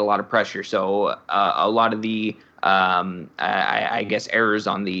we didn't get a lot of pressure. So a lot of the, I guess, errors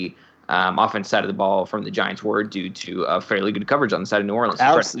on the offense side of the ball from the Giants were due to fairly good coverage on the side of New Orleans.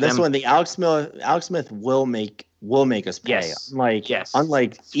 Alex Smith will make us pay. Yes.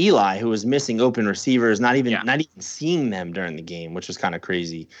 Unlike Eli, who was missing open receivers, not even seeing them during the game, which was kind of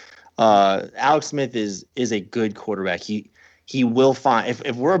crazy. Alex Smith is a good quarterback. He will find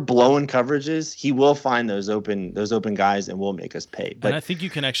if we're blowing coverages, he will find those open guys and will make us pay. But and I think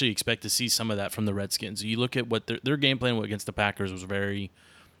you can actually expect to see some of that from the Redskins. You look at what their game plan against the Packers was very.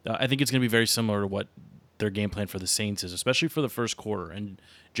 I think it's going to be very similar to what their game plan for the Saints is, especially for the first quarter. And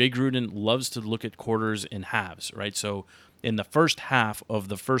Jay Gruden loves to look at quarters in halves, right? So in the first half of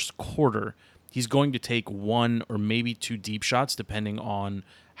the first quarter, he's going to take 1 or maybe 2 deep shots, depending on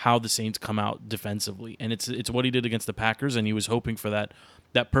how the Saints come out defensively. And it's what he did against the Packers, and he was hoping for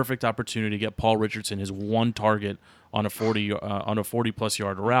that perfect opportunity to get Paul Richardson his one target on a 40-plus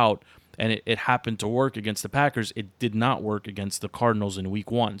yard route. And it happened to work against the Packers. It did not work against the Cardinals in Week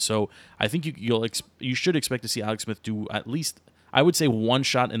 1. So I think you should expect to see Alex Smith do at least, I would say, 1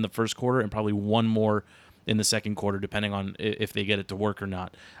 shot in the first quarter and probably 1 more in the second quarter, depending on if they get it to work or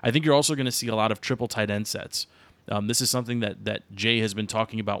not. I think you're also going to see a lot of triple tight end sets. This is something that Jay has been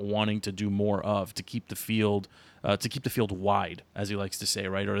talking about wanting to do more of, to keep the field wide, as he likes to say,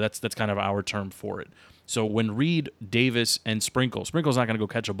 right? Or that's kind of our term for it. So when Reed, Davis, and Sprinkle's not going to go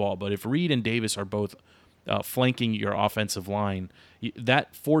catch a ball, but if Reed and Davis are both flanking your offensive line,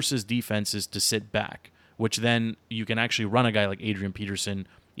 that forces defenses to sit back, which then you can actually run a guy like Adrian Peterson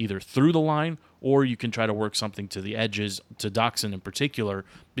either through the line, or you can try to work something to the edges, to Doctson in particular,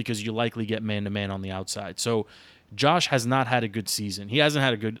 because you likely get man-to-man on the outside. So Josh has not had a good season. He hasn't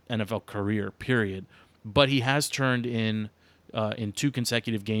had a good NFL career, period. But he has turned in 2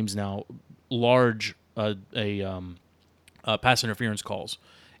 consecutive games now large pass interference calls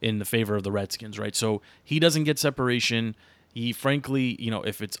in the favor of the Redskins, right? So he doesn't get separation. He, frankly,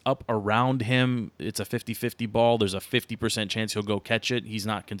 if it's up around him, it's a 50-50 ball. There's a 50% chance he'll go catch it. He's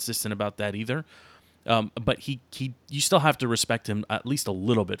not consistent about that either. But you still have to respect him at least a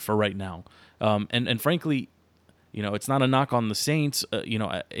little bit for right now. And frankly, it's not a knock on the Saints,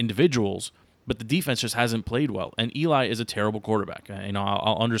 individuals, but the defense just hasn't played well. And Eli is a terrible quarterback.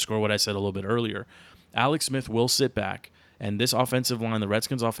 I'll underscore what I said a little bit earlier. Alex Smith will sit back. And this offensive line, the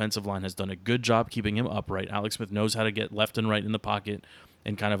Redskins' offensive line, has done a good job keeping him upright. Alex Smith knows how to get left and right in the pocket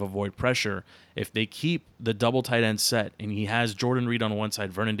and kind of avoid pressure. If they keep the double tight end set, and he has Jordan Reed on one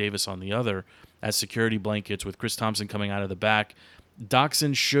side, Vernon Davis on the other, as security blankets with Chris Thompson coming out of the back,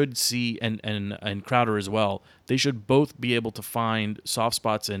 Doctson should see, and Crowder as well, they should both be able to find soft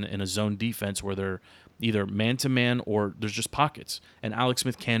spots in a zone defense where they're either man-to-man or there's just pockets. And Alex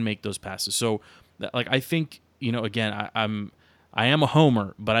Smith can make those passes. So, I think... again, I am a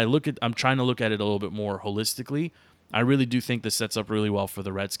homer, but I'm trying to look at it a little bit more holistically. I really do think this sets up really well for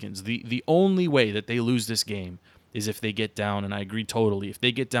the Redskins. The only way that they lose this game is if they get down, and I agree totally. If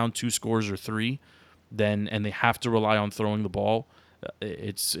they get down 2 scores or 3, and they have to rely on throwing the ball,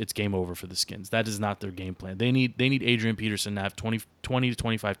 it's game over for the Skins. That is not their game plan. They need Adrian Peterson to have 20 to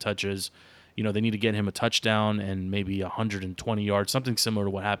 25 touches. They need to get him a touchdown and maybe 120 yards, something similar to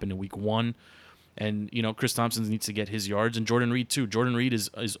what happened in Week 1. And, Chris Thompson needs to get his yards, and Jordan Reed too. Jordan Reed is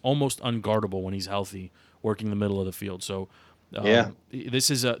almost unguardable when he's healthy, working the middle of the field. So, this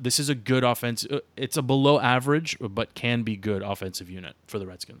is a good offense. It's a below average, but can be good offensive unit for the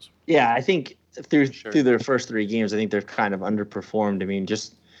Redskins. Yeah, I think through their first 3 games, I think they've kind of underperformed. I mean,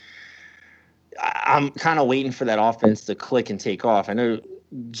 I'm kind of waiting for that offense to click and take off. I know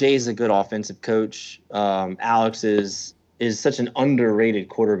Jay's a good offensive coach. Alex is such an underrated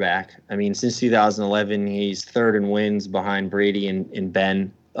quarterback. I mean, since 2011, he's 3rd in wins behind Brady and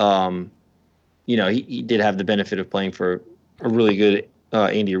Ben. He did have the benefit of playing for a really good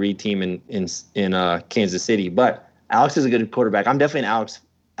Andy Reid team in Kansas City. But Alex is a good quarterback. I'm definitely an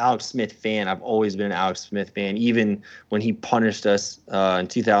Alex Smith fan. I've always been an Alex Smith fan, even when he punished us in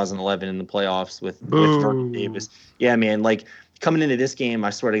 2011 in the playoffs with Vernon Davis. Yeah, man, coming into this game, I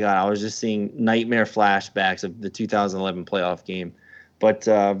swear to God, I was just seeing nightmare flashbacks of the 2011 playoff game. But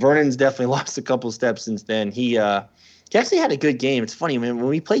Vernon's definitely lost a couple steps since then. He actually had a good game. It's funny, man. When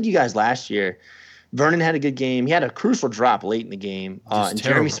we played you guys last year, Vernon had a good game. He had a crucial drop late in the game. And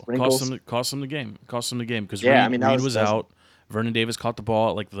Jeremy Sprinkles cost him the game. Because Reed was out. Vernon Davis caught the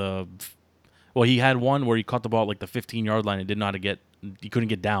ball at he had one where he caught the ball at the 15-yard line and did not he couldn't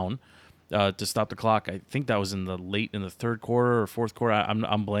get down. To stop the clock. I think that was in the 3rd quarter or 4th quarter.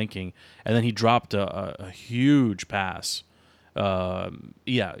 I'm blanking. And then he dropped a huge pass.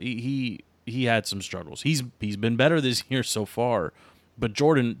 He had some struggles. He's been better this year so far, but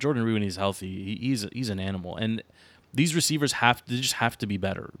Jordan Reed, when he's healthy, he's an animal. And these receivers have to be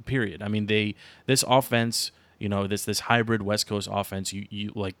better. Period. I mean, this offense, this hybrid West Coast offense,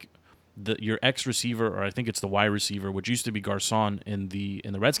 your X receiver, or I think it's the Y receiver, which used to be Garcon in the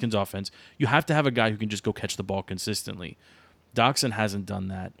Redskins offense, you have to have a guy who can just go catch the ball consistently. Doctson hasn't done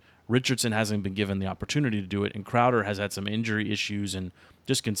that. Richardson hasn't been given the opportunity to do it, and Crowder has had some injury issues and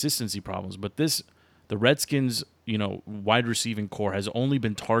just consistency problems. But the Redskins, wide receiving core has only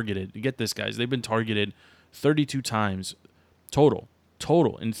been targeted. You get this, guys. They've been targeted 32 times total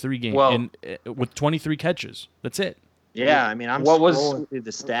in 3 games, with 23 catches. That's it. Yeah, I mean, I'm scrolling through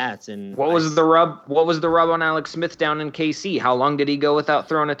the stats, and what was the rub? What was the rub on Alex Smith down in KC? How long did he go without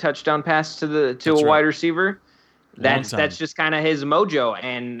throwing a touchdown pass to a wide receiver? That's just kind of his mojo.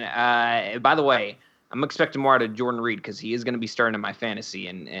 And by the way, I'm expecting more out of Jordan Reed because he is going to be starting in my fantasy,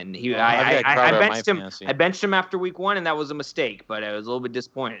 and he I benched him. I benched him after Week 1, and that was a mistake, but I was a little bit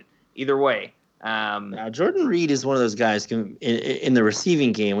disappointed. Either way. Now, Jordan Reed is one of those guys in the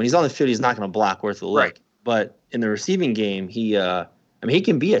receiving game. When he's on the field, he's not going to block worth a look. Right. But in the receiving game, he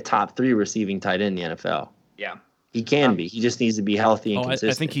can be a top 3 receiving tight end in the NFL. Yeah, he can be. He just needs to be healthy and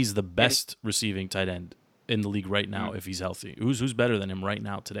consistent. I think he's the best receiving tight end in the league right now if he's healthy? Who's better than him right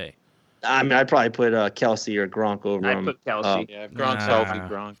now today? I mean, I'd probably put Kelsey or Gronk over I'd him. put Kelsey. Yeah, if Gronk's healthy,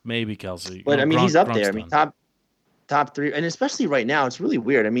 Gronk. Maybe Kelsey. But No, I mean, he's up Gronk's there. I mean, done. top 3, and especially right now, it's really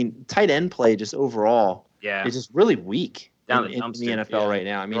weird. I mean, tight end play just overall Yeah. is just really weak Down in the the dumpster. NFL Yeah. right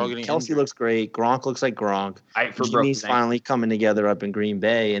now. I They're all mean, getting Kelsey injured. looks great. Gronk looks like Gronk. For Jimmy's finally coming together up in Green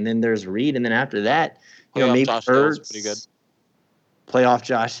Bay, and then there's Reed, and then after that, Playoff maybe Josh Hill's Hurts. pretty good. Playoff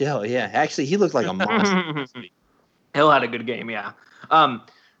Josh Hill, yeah. Actually, he looked like a monster. Hill had a good game, yeah.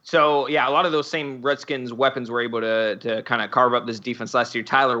 So yeah, a lot of those same Redskins weapons were able to kind of carve up this defense last year.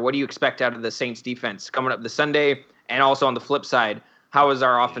 Tyler, what do you expect out of the Saints defense coming up this Sunday? And also on the flip side, how is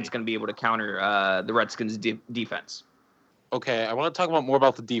our offense going to be able to counter the Redskins defense? Okay, I want to talk about more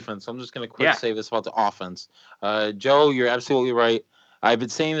about the defense. I'm just going to quick Yeah. say this about the offense. Joe, you're absolutely right. I've been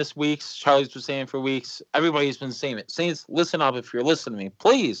saying this weeks. Charlie's been saying it for weeks. Everybody's been saying it. Saints, listen up if you're listening to me.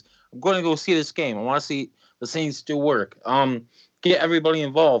 Please, I'm going to go see this game. I want to see the Saints do work. Get everybody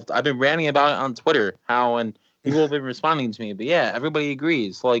involved. I've been ranting about it on Twitter, and people have been responding to me. But yeah, everybody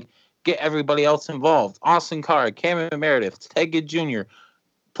agrees. Like, get everybody else involved. Austin Carr, Cameron Meredith, Ted Ginn Jr.,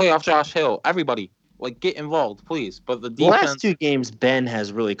 playoff Josh Hill, everybody. Like, get involved, please. But the The defense. last 2 games, Ben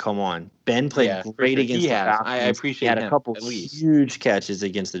has really come on. Ben played Yeah, for great sure. against He the has. Falcons. I appreciate He had a him, couple at least. huge catches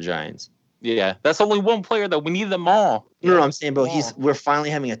against the Giants. Yeah, that's only one player, though. We need them all. No, I'm saying, but Them all. we're finally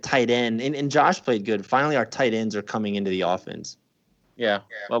having a tight end, and Josh played good. Finally, our tight ends are coming into the offense. Yeah,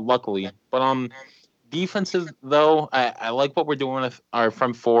 well, luckily. But defensive though, I like what we're doing with our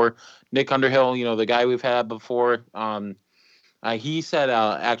front 4. Nick Underhill, the guy we've had before. He said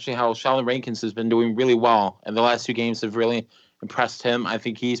actually how Sheldon Rankins has been doing really well, and the last 2 games have really impressed him. I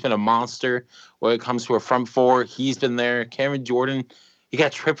think he's been a monster when it comes to a front 4. He's been there. Cameron Jordan, he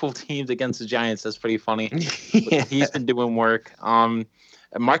got triple teamed against the Giants. That's pretty funny. Yeah. He's been doing work.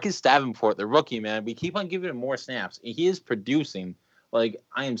 Marcus Davenport, the rookie, man, we keep on giving him more snaps. He is producing. Like,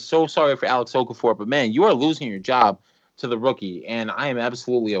 I am so sorry for Alex Okafor, but man, you are losing your job to the rookie, and I am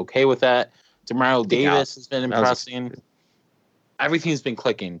absolutely okay with that. Demario Davis has been impressing. Everything's been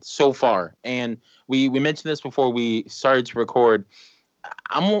clicking so far, and we mentioned this before we started to record.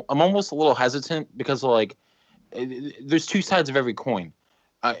 I'm almost a little hesitant because like there's 2 sides of every coin.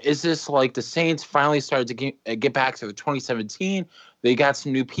 Is this like the Saints finally started to get back to the 2017? They got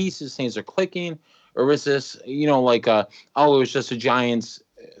some new pieces. Things are clicking. Or is this, like, it was just the Giants,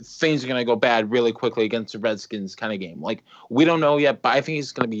 things are going to go bad really quickly against the Redskins kind of game? Like, we don't know yet, but I think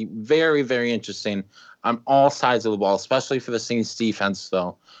it's going to be very, very interesting on all sides of the ball, especially for the Saints defense,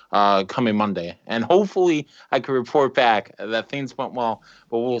 though, coming Monday. And hopefully I can report back that things went well,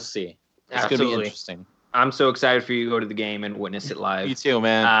 but we'll see. It's going to be interesting. I'm so excited for you to go to the game and witness it live. Me too,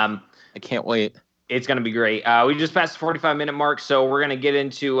 man. I can't wait. It's going to be great. We just passed the 45-minute mark, so we're going to get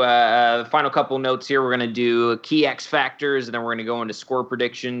into the final couple notes here. We're going to do key X factors, and then we're going to go into score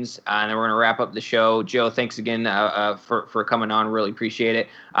predictions, and then we're going to wrap up the show. Joe, thanks again for coming on. Really appreciate it.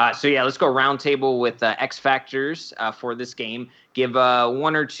 So, yeah, let's go roundtable with X factors for this game. Give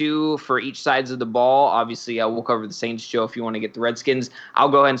 1 or 2 for each sides of the ball. Obviously, we'll cover the Saints, Joe, if you want to get the Redskins. I'll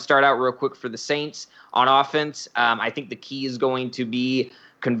go ahead and start out real quick for the Saints. On offense, I think the key is going to be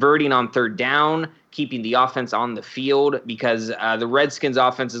converting on 3rd down, keeping the offense on the field, because the Redskins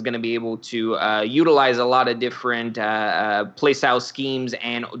offense is going to be able to utilize a lot of different play style schemes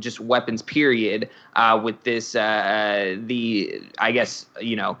and just weapons, period, with this,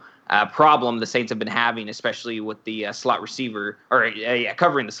 problem the Saints have been having, especially with the slot receiver, or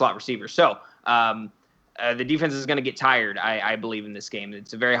covering the slot receiver. So the defense is going to get tired, I believe, in this game.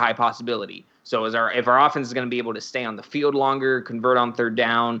 It's a very high possibility. So if our offense is going to be able to stay on the field longer, convert on 3rd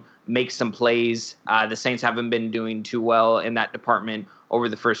down, make some plays, the Saints haven't been doing too well in that department over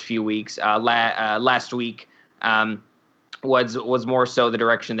the first few weeks. Last week was more so the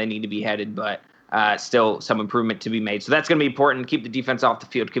direction they need to be headed, but still some improvement to be made. So that's going to be important. Keep the defense off the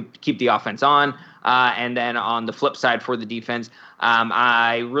field, keep the offense on. And then on the flip side for the defense,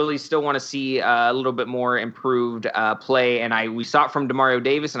 I really still want to see a little bit more improved play. And we saw it from Demario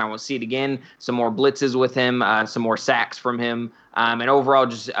Davis, and I want to see it again. Some more blitzes with him, some more sacks from him, and overall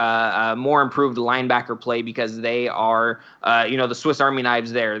just more improved linebacker play, because they are, the Swiss Army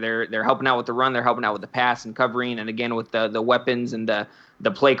knives there. They're helping out with the run. They're helping out with the pass and covering. And again, with the weapons and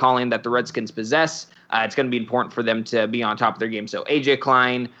the play calling that the Redskins possess, it's going to be important for them to be on top of their game. So A.J.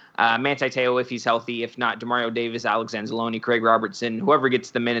 Klein, Manti Te'o if he's healthy, if not, Demario Davis, Alex Anzalone, Craig Robertson, whoever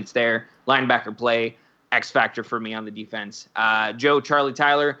gets the minutes there, linebacker play, X factor for me on the defense. Joe, Charlie,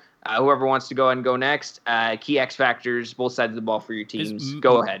 Tyler, whoever wants to go ahead and go next, key X factors, both sides of the ball for your teams.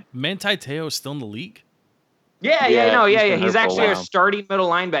 Go ahead. Manti Te'o is still in the league? Yeah. been He's hurt for a actually our while. starting middle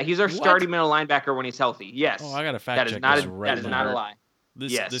linebacker. He's our What? starting middle linebacker when he's healthy. Yes. Oh, I gotta fact That is check not this a right that is not a now. lie.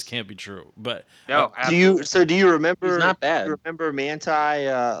 This Yes. can't be true. But No, Do you absolutely. remember? He's not bad. Do you remember Manti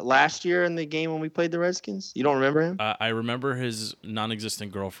last year in the game when we played the Redskins? You don't remember him? I remember his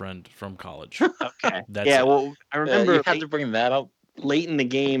non-existent girlfriend from college. Okay. That's yeah. it. Well, I remember you had to bring that up. late in the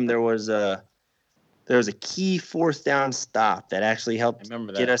game there was a key fourth down stop that actually I helped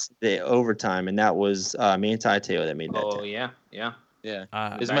remember get that. us the overtime, and that was Manti Te'o that made that. Oh tackle. yeah. Yeah.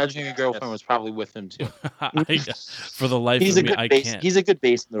 Uh, His Back- imaginary girlfriend was probably with him too. For the life He's of a me, good I base. can't. He's a good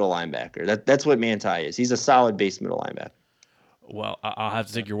base middle linebacker. That's what Manti is. He's a solid base middle linebacker. Well, I'll have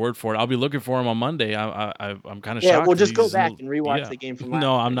to take your word for it. I'll be looking for him on Monday. I'm kind of Yeah, shocked. well, that just go he's back and rewatch yeah. the game from last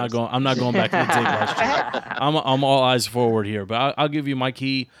No, year. I'm not going. I'm not going back to the tape last year. I'm all eyes forward here. But I'll give you my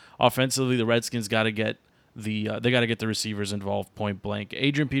key offensively. The Redskins got to get the receivers involved point blank.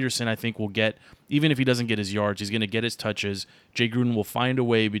 Adrian Peterson, I think, will get, even if he doesn't get his yards, he's going to get his touches. Jay Gruden will find a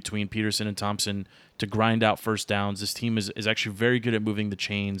way between Peterson and Thompson to grind out first downs. This team is actually very good at moving the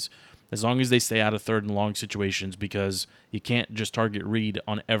chains, as long as they stay out of third and long situations, because you can't just target Reed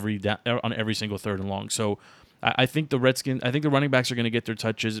on every single third and long. So I think the running backs are going to get their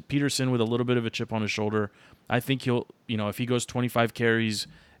touches. Peterson with a little bit of a chip on his shoulder. I think he'll, if he goes 25 carries,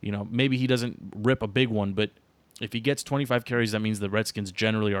 maybe he doesn't rip a big one, but if he gets 25 carries, that means the Redskins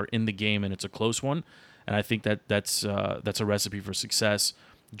generally are in the game and it's a close one. And I think that's a recipe for success.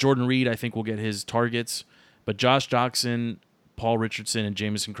 Jordan Reed, I think, will get his targets, but Josh Doctson, Paul Richardson, and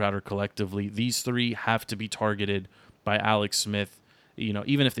Jamison Crowder collectively, these three have to be targeted by Alex Smith.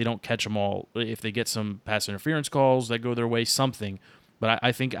 Even if they don't catch them all, if they get some pass interference calls that go their way, something. But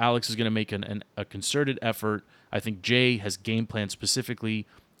I think Alex is going to make a concerted effort. I think Jay has game planned specifically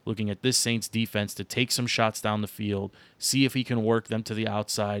looking at this Saints defense to take some shots down the field, see if he can work them to the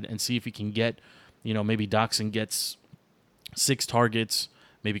outside, and see if he can get, maybe Doctson gets 6 targets,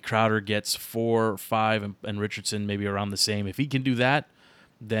 maybe Crowder gets 4 or 5, and Richardson maybe around the same. If he can do that,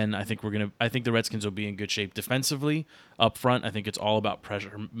 then I think the Redskins will be in good shape defensively. Up front, I think it's all about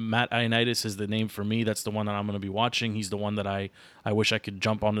pressure. Matt Ioannidis is the name for me. That's the one that I'm going to be watching. He's the one that I wish I could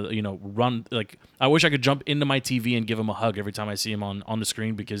jump on run, like I wish I could jump into my TV and give him a hug every time I see him on the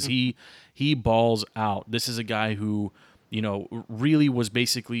screen, because he balls out. This is a guy who, really was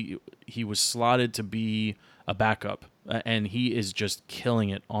basically, he was slotted to be a backup, and he is just killing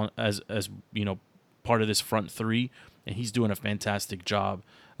it as part of this front three. And he's doing a fantastic job.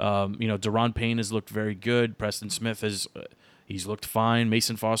 Daron Payne has looked very good. Preston Smith he's looked fine.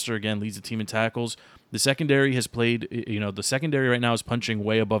 Mason Foster, again, leads the team in tackles. The secondary has played, the secondary right now is punching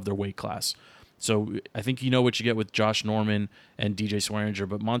way above their weight class. So I think what you get with Josh Norman and DJ Swearinger,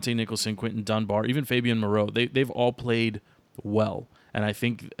 but Monte Nicholson, Quentin Dunbar, even Fabian Moreau, they've all played well. And I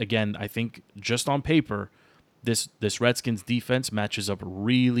think just on paper, this Redskins defense matches up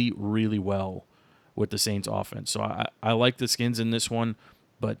really, really well with the Saints offense. So I like the Skins in this one,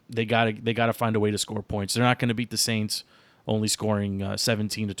 but they gotta find a way to score points. They're not going to beat the Saints only scoring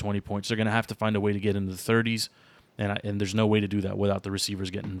 17 to 20 points. They're going to have to find a way to get into the 30s, and there's no way to do that without the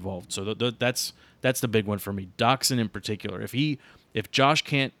receivers getting involved. So that's the big one for me. Doctson in particular. If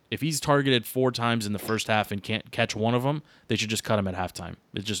he's targeted 4 times in the first half and can't catch one of them, they should just cut him at halftime.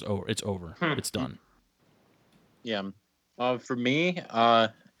 It's just over. It's over. It's done. Yeah. For me,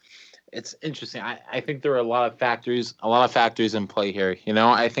 it's interesting. I think there are a lot of factors in play here.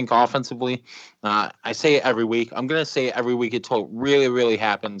 I think offensively, I say it every week. I'm going to say it every week until it really, really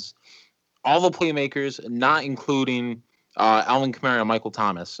happens. All the playmakers, not including Alvin Kamara and Michael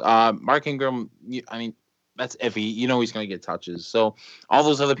Thomas. Mark Ingram, that's iffy. He's going to get touches. So all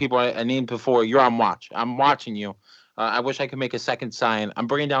those other people I named before, you're on watch. I'm watching you. I wish I could make a second sign. I'm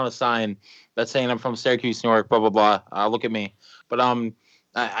bringing down a sign that's saying I'm from Syracuse, New York, blah, blah, blah. Look at me. But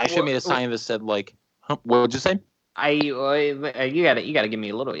I should have made a sign that said, like, what would you say? You gotta give me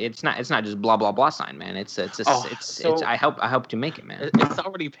a little. It's not just blah blah blah sign, man. It's I helped to make it, man. It's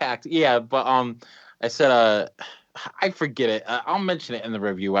already packed. Yeah, but I said I forget it. I'll mention it in the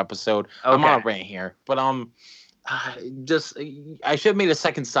review episode. Okay. I'm on a rant here, but I should have made a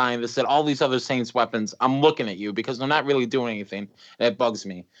second sign that said all these other Saints weapons. I'm looking at you because they're not really doing anything. And it bugs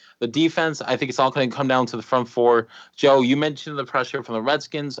me. The defense, I think it's all going to come down to the front four. Joe, you mentioned the pressure from the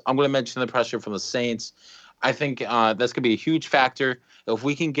Redskins. I'm going to mention the pressure from the Saints. I think that's going to be a huge factor. If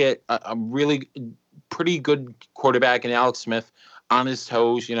we can get a really pretty good quarterback in Alex Smith on his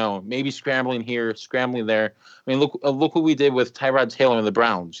toes, maybe scrambling here, scrambling there. I mean, look what we did with Tyrod Taylor and the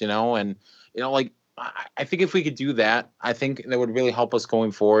Browns, and I think if we could do that, I think that would really help us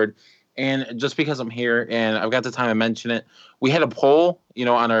going forward. And just because I'm here and I've got the time to mention it, we had a poll,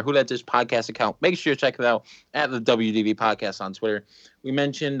 on our Who Dat Dish podcast account. Make sure you check it out at the WDV podcast on Twitter. We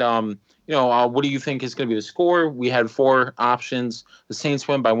mentioned, what do you think is going to be the score? We had 4 options. The Saints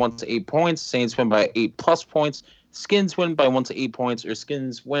win by 1 to 8 points. Saints win by 8+ points. Skins win by 1 to 8 points, or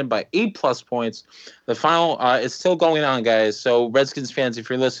Skins win by 8+ points. The final is still going on, guys. So Redskins fans, if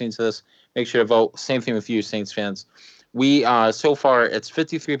you're listening to this, make sure to vote. Same thing with you, Saints fans. We so far it's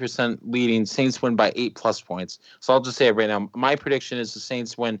 53% leading. Saints win by 8+ points. So I'll just say it right now. My prediction is the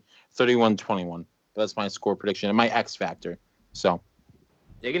Saints win 31-21. That's my score prediction and my X factor. So,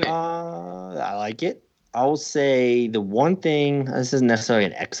 digging it. I like it. I'll say the one thing. This isn't necessarily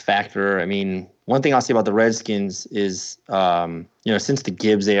an X factor. I mean, one thing I'll say about the Redskins is, since the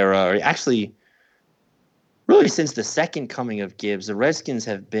Gibbs era, or actually, really since the second coming of Gibbs, the Redskins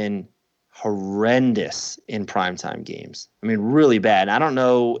have been horrendous in primetime games. I mean, really bad. I don't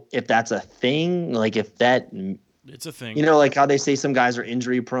know if that's a thing. Like it's a thing. Like how they say some guys are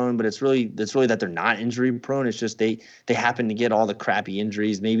injury prone, but it's really that they're not injury prone. It's just they happen to get all the crappy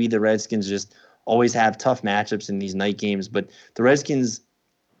injuries. Maybe the Redskins just always have tough matchups in these night games, but the Redskins,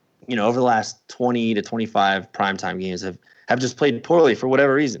 over the last 20 to 25 primetime games have just played poorly for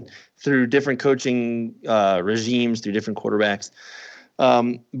whatever reason, through different coaching regimes, through different quarterbacks.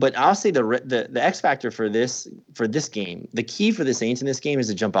 But I'll say the X factor for this game, the key for the Saints in this game is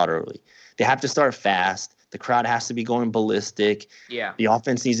to jump out early. They have to start fast. The crowd has to be going ballistic. Yeah. The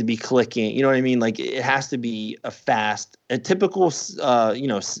offense needs to be clicking. You know what I mean? Like, it has to be a typical,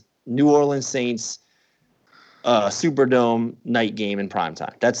 New Orleans Saints Superdome night game in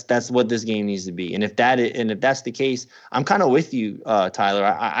primetime. That's what this game needs to be. And if that's the case, I'm kind of with you,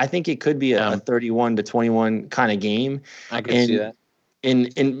 Tyler. I think it could be a 31-21 kind of game. I can see that.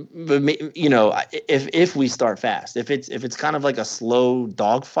 If we start fast, if it's kind of like a slow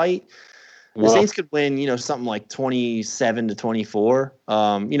dogfight, the Saints could win, something like 27-24.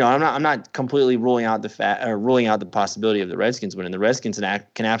 I'm not completely ruling out the possibility of the Redskins winning. The Redskins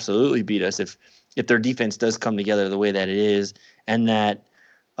can absolutely beat us if their defense does come together the way that it is, and that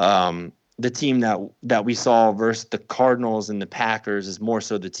the team that we saw versus the Cardinals and the Packers is more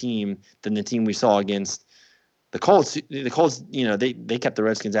so the team than the team we saw against the Colts. The Colts, they kept the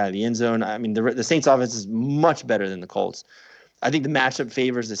Redskins out of the end zone. I mean, the Saints offense is much better than the Colts. I think the matchup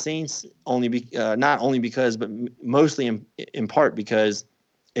favors the Saints not only because, but mostly in part because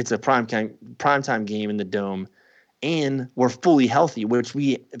it's a primetime game in the Dome, and we're fully healthy, which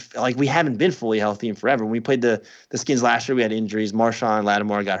we haven't been fully healthy in forever. When we played the Skins last year, we had injuries. Marshawn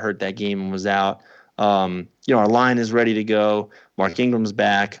Lattimore got hurt that game and was out. Our line is ready to go. Mark Ingram's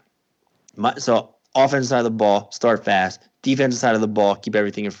back. So offensive side of the ball, start fast. Defensive side of the ball, keep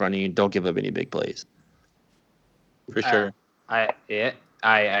everything in front of you. Don't give up any big plays. For sure. I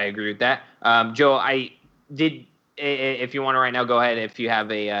agree with that. Joe, if you want to right now, go ahead. If you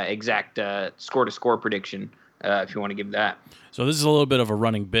have a exact score-to-score prediction, if you want to give that. So this is a little bit of a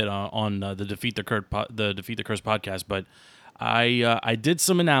running bit on the Defeat the Curse podcast, but I did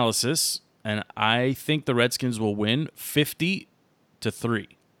some analysis, and I think the Redskins will win 50-3.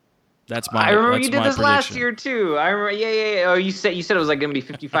 That's my. I remember you did this prediction. last year too. I remember. Yeah. Oh, you said it was like going to be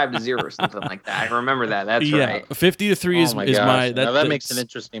 55-0 or something like that. I remember that. That's right. 50-3 is my. That makes an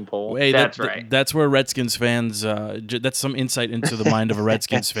interesting poll. Hey, that's right. That's where Redskins fans. That's some insight into the mind of a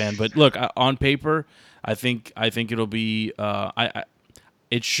Redskins fan. But look, on paper, I think it'll be.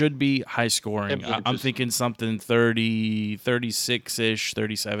 It should be high scoring. I'm thinking something 30, 36-ish,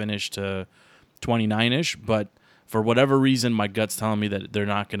 37-ish to 29-ish, but. For whatever reason, my gut's telling me that they're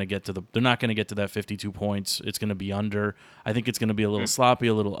not going to get to that 52 points. It's going to be under. I think it's going to be a little sloppy,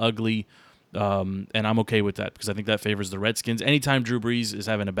 a little ugly, and I'm okay with that because I think that favors the Redskins. Anytime Drew Brees is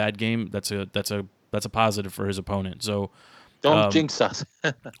having a bad game, that's a positive for his opponent. So don't jinx us.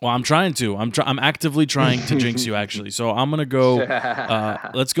 Well, I'm trying to. I'm actively trying to jinx you, actually. So I'm gonna go.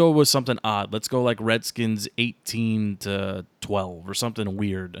 Let's go with something odd. Let's go like Redskins 18-12 or something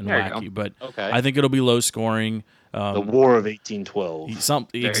weird and wacky. But okay. I think it'll be low scoring. The War of 1812.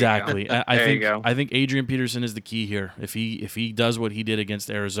 Exactly. I think Adrian Peterson is the key here. If he does what he did against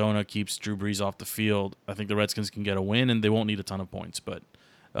Arizona, keeps Drew Brees off the field, I think the Redskins can get a win, and they won't need a ton of points. But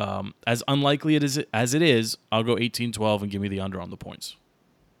as unlikely as it is, I'll go 18-12 and give me the under on the points.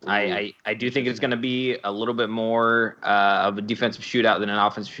 I do think it's going to be a little bit more of a defensive shootout than an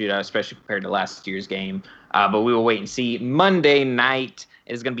offensive shootout, especially compared to last year's game. But we will wait and see. Monday night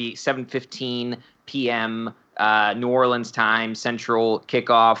is going to be 7:15 p.m. New Orleans time, Central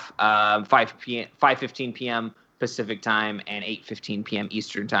kickoff, 5:15 p.m. Pacific time, and 8:15 p.m.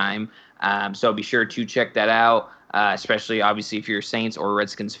 Eastern time. So be sure to check that out. especially obviously if you're a Saints or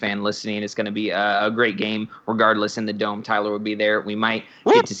Redskins fan listening. It's going to be a great game regardless in the Dome. Tyler will be there. We might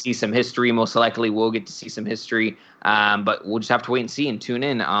get to see some history. Most likely we'll get to see some history, but we'll just have to wait and see and tune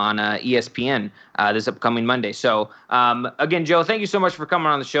in on ESPN this upcoming Monday. So again, Joe, thank you so much for coming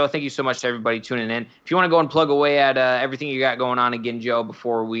on the show. Thank you so much to everybody tuning in. If you want to go and plug away at everything you got going on again, Joe,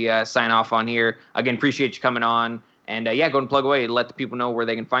 before we sign off on here, again, appreciate you coming on. And go and plug away and let the people know where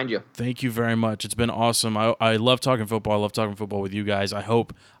they can find you. Thank you very much. It's been awesome. I love talking football. I love talking football with you guys. I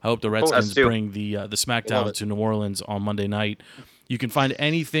hope the Redskins bring the SmackDown to New Orleans on Monday night. You can find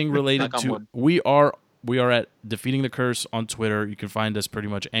anything related to we are at Defeating the Curse on Twitter. You can find us pretty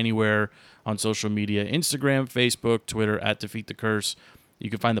much anywhere on social media: Instagram, Facebook, Twitter at Defeat the Curse. You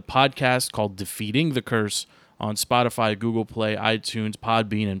can find the podcast called Defeating the Curse on Spotify, Google Play, iTunes,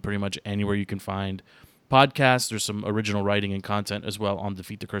 Podbean, and pretty much anywhere you can find podcasts. There's some original writing and content as well on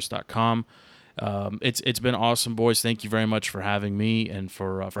defeatthecurse.com. It's been awesome, boys. Thank you very much for having me and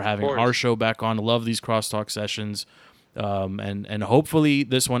for having our show back on. I love these crosstalk sessions, and hopefully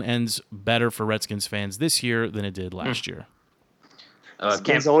this one ends better for Redskins fans this year than it did last year.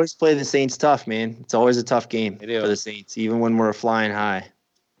 Redskins always play the Saints tough, man. It's always a tough game for the Saints, even when we're flying high.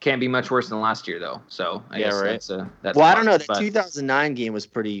 Can't be much worse than last year, though. So I guess that's well, I don't know. The 2009 game was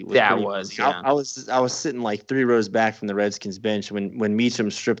pretty. Yeah. I was sitting like 3 rows back from the Redskins bench when Meacham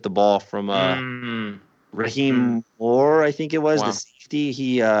stripped the ball from Raheem Moore, I think it was the safety.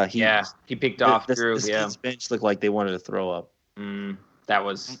 He picked off Drew. The Saints bench looked like they wanted to throw up.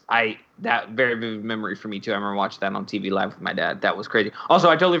 That very vivid memory for me too. I remember watching that on TV live with my dad. That was crazy. Also,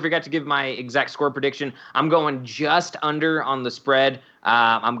 I totally forgot to give my exact score prediction. I'm going just under on the spread.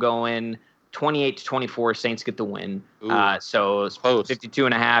 I'm going 28-24. Saints get the win. So it's close.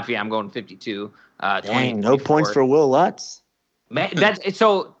 52.5. Yeah, I'm going 52. Dang, no points for Will Lutz. Man,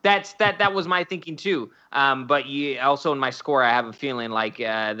 that was my thinking too. But also in my score, I have a feeling like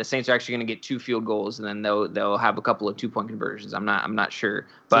the Saints are actually going to get 2 field goals, and then they'll have a couple of 2-point conversions. I'm not sure,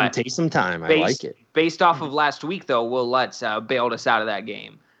 but take some time. I like it. Based off of last week, though, Will Lutz bailed us out of that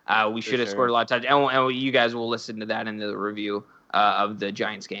game. We should have scored a lot of touchdowns, and you guys will listen to that in the review of the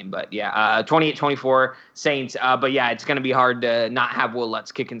Giants game. But yeah, 28-24 Saints. But yeah, it's going to be hard to not have Will Lutz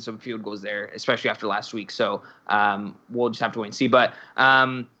kicking some field goals there, especially after last week. So we'll just have to wait and see. But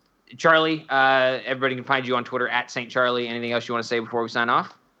Charlie, everybody can find you on Twitter at St. Charlie. Anything else you want to say before we sign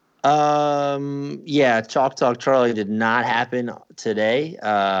off? Yeah, Chalk Talk Charlie did not happen today.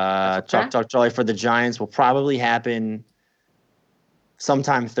 Chalk Talk Charlie for the Giants will probably happen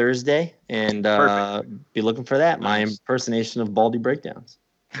sometime Thursday, and be looking for that. My impersonation of Baldy Breakdowns.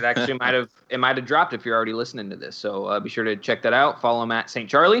 It actually might have dropped if you're already listening to this. So be sure to check that out. Follow him at St.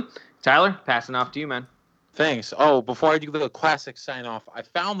 Charlie. Tyler, passing off to you, man. Thanks. Oh, before I do the classic sign off, I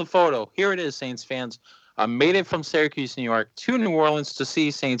found the photo. Here it is, Saints fans. I made it from Syracuse, New York, to New Orleans to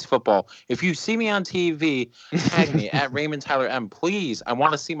see Saints football. If you see me on TV, tag me at Raymond Tyler M. Please, I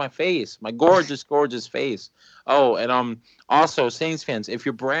want to see my face, my gorgeous, gorgeous face. Oh, and also, Saints fans, if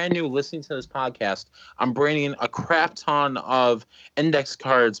you're brand new listening to this podcast, I'm bringing a crap ton of index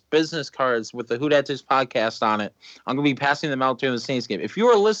cards, business cards with the Who Dat Dish podcast on it. I'm going to be passing them out during the Saints game. If you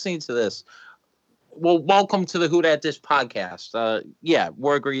are listening to this, well, welcome to the Who Dat Dish podcast.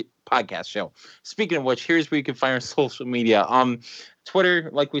 We're a great podcast show. Speaking of which, here's where you can find our social media. Twitter,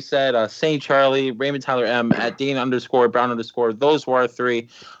 like we said, St. Charlie, Raymond Tyler M, at Dean _Brown_. Those were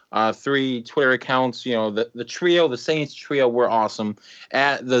our three Twitter accounts. You know, the trio, the Saints trio, we're awesome.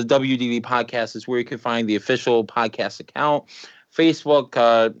 At the WDD podcast is where you can find the official podcast account. Facebook,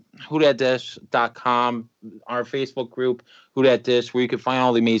 whodatdish.com, our Facebook group, Who Dat Dish, where you can find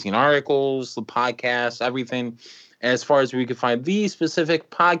all the amazing articles, the podcasts, everything. As far as where you can find these specific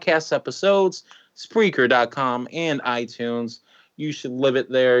podcast episodes, Spreaker.com and iTunes. You should live it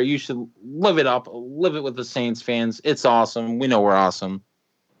there. You should live it up. Live it with the Saints fans. It's awesome. We know we're awesome.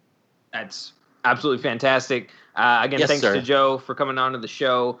 That's absolutely fantastic. Again, yes, thanks sir. to Joe for coming on to the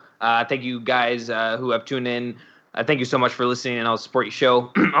show. Thank you guys who have tuned in. Thank you so much for listening, and I'll support your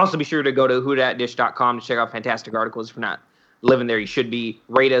show. Also, be sure to go to whodatdish.com to check out fantastic articles. If you're not living there, you should be.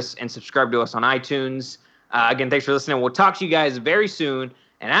 Rate us and subscribe to us on iTunes. Again, thanks for listening. We'll talk to you guys very soon.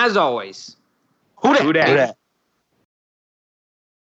 And as always, Who Dat?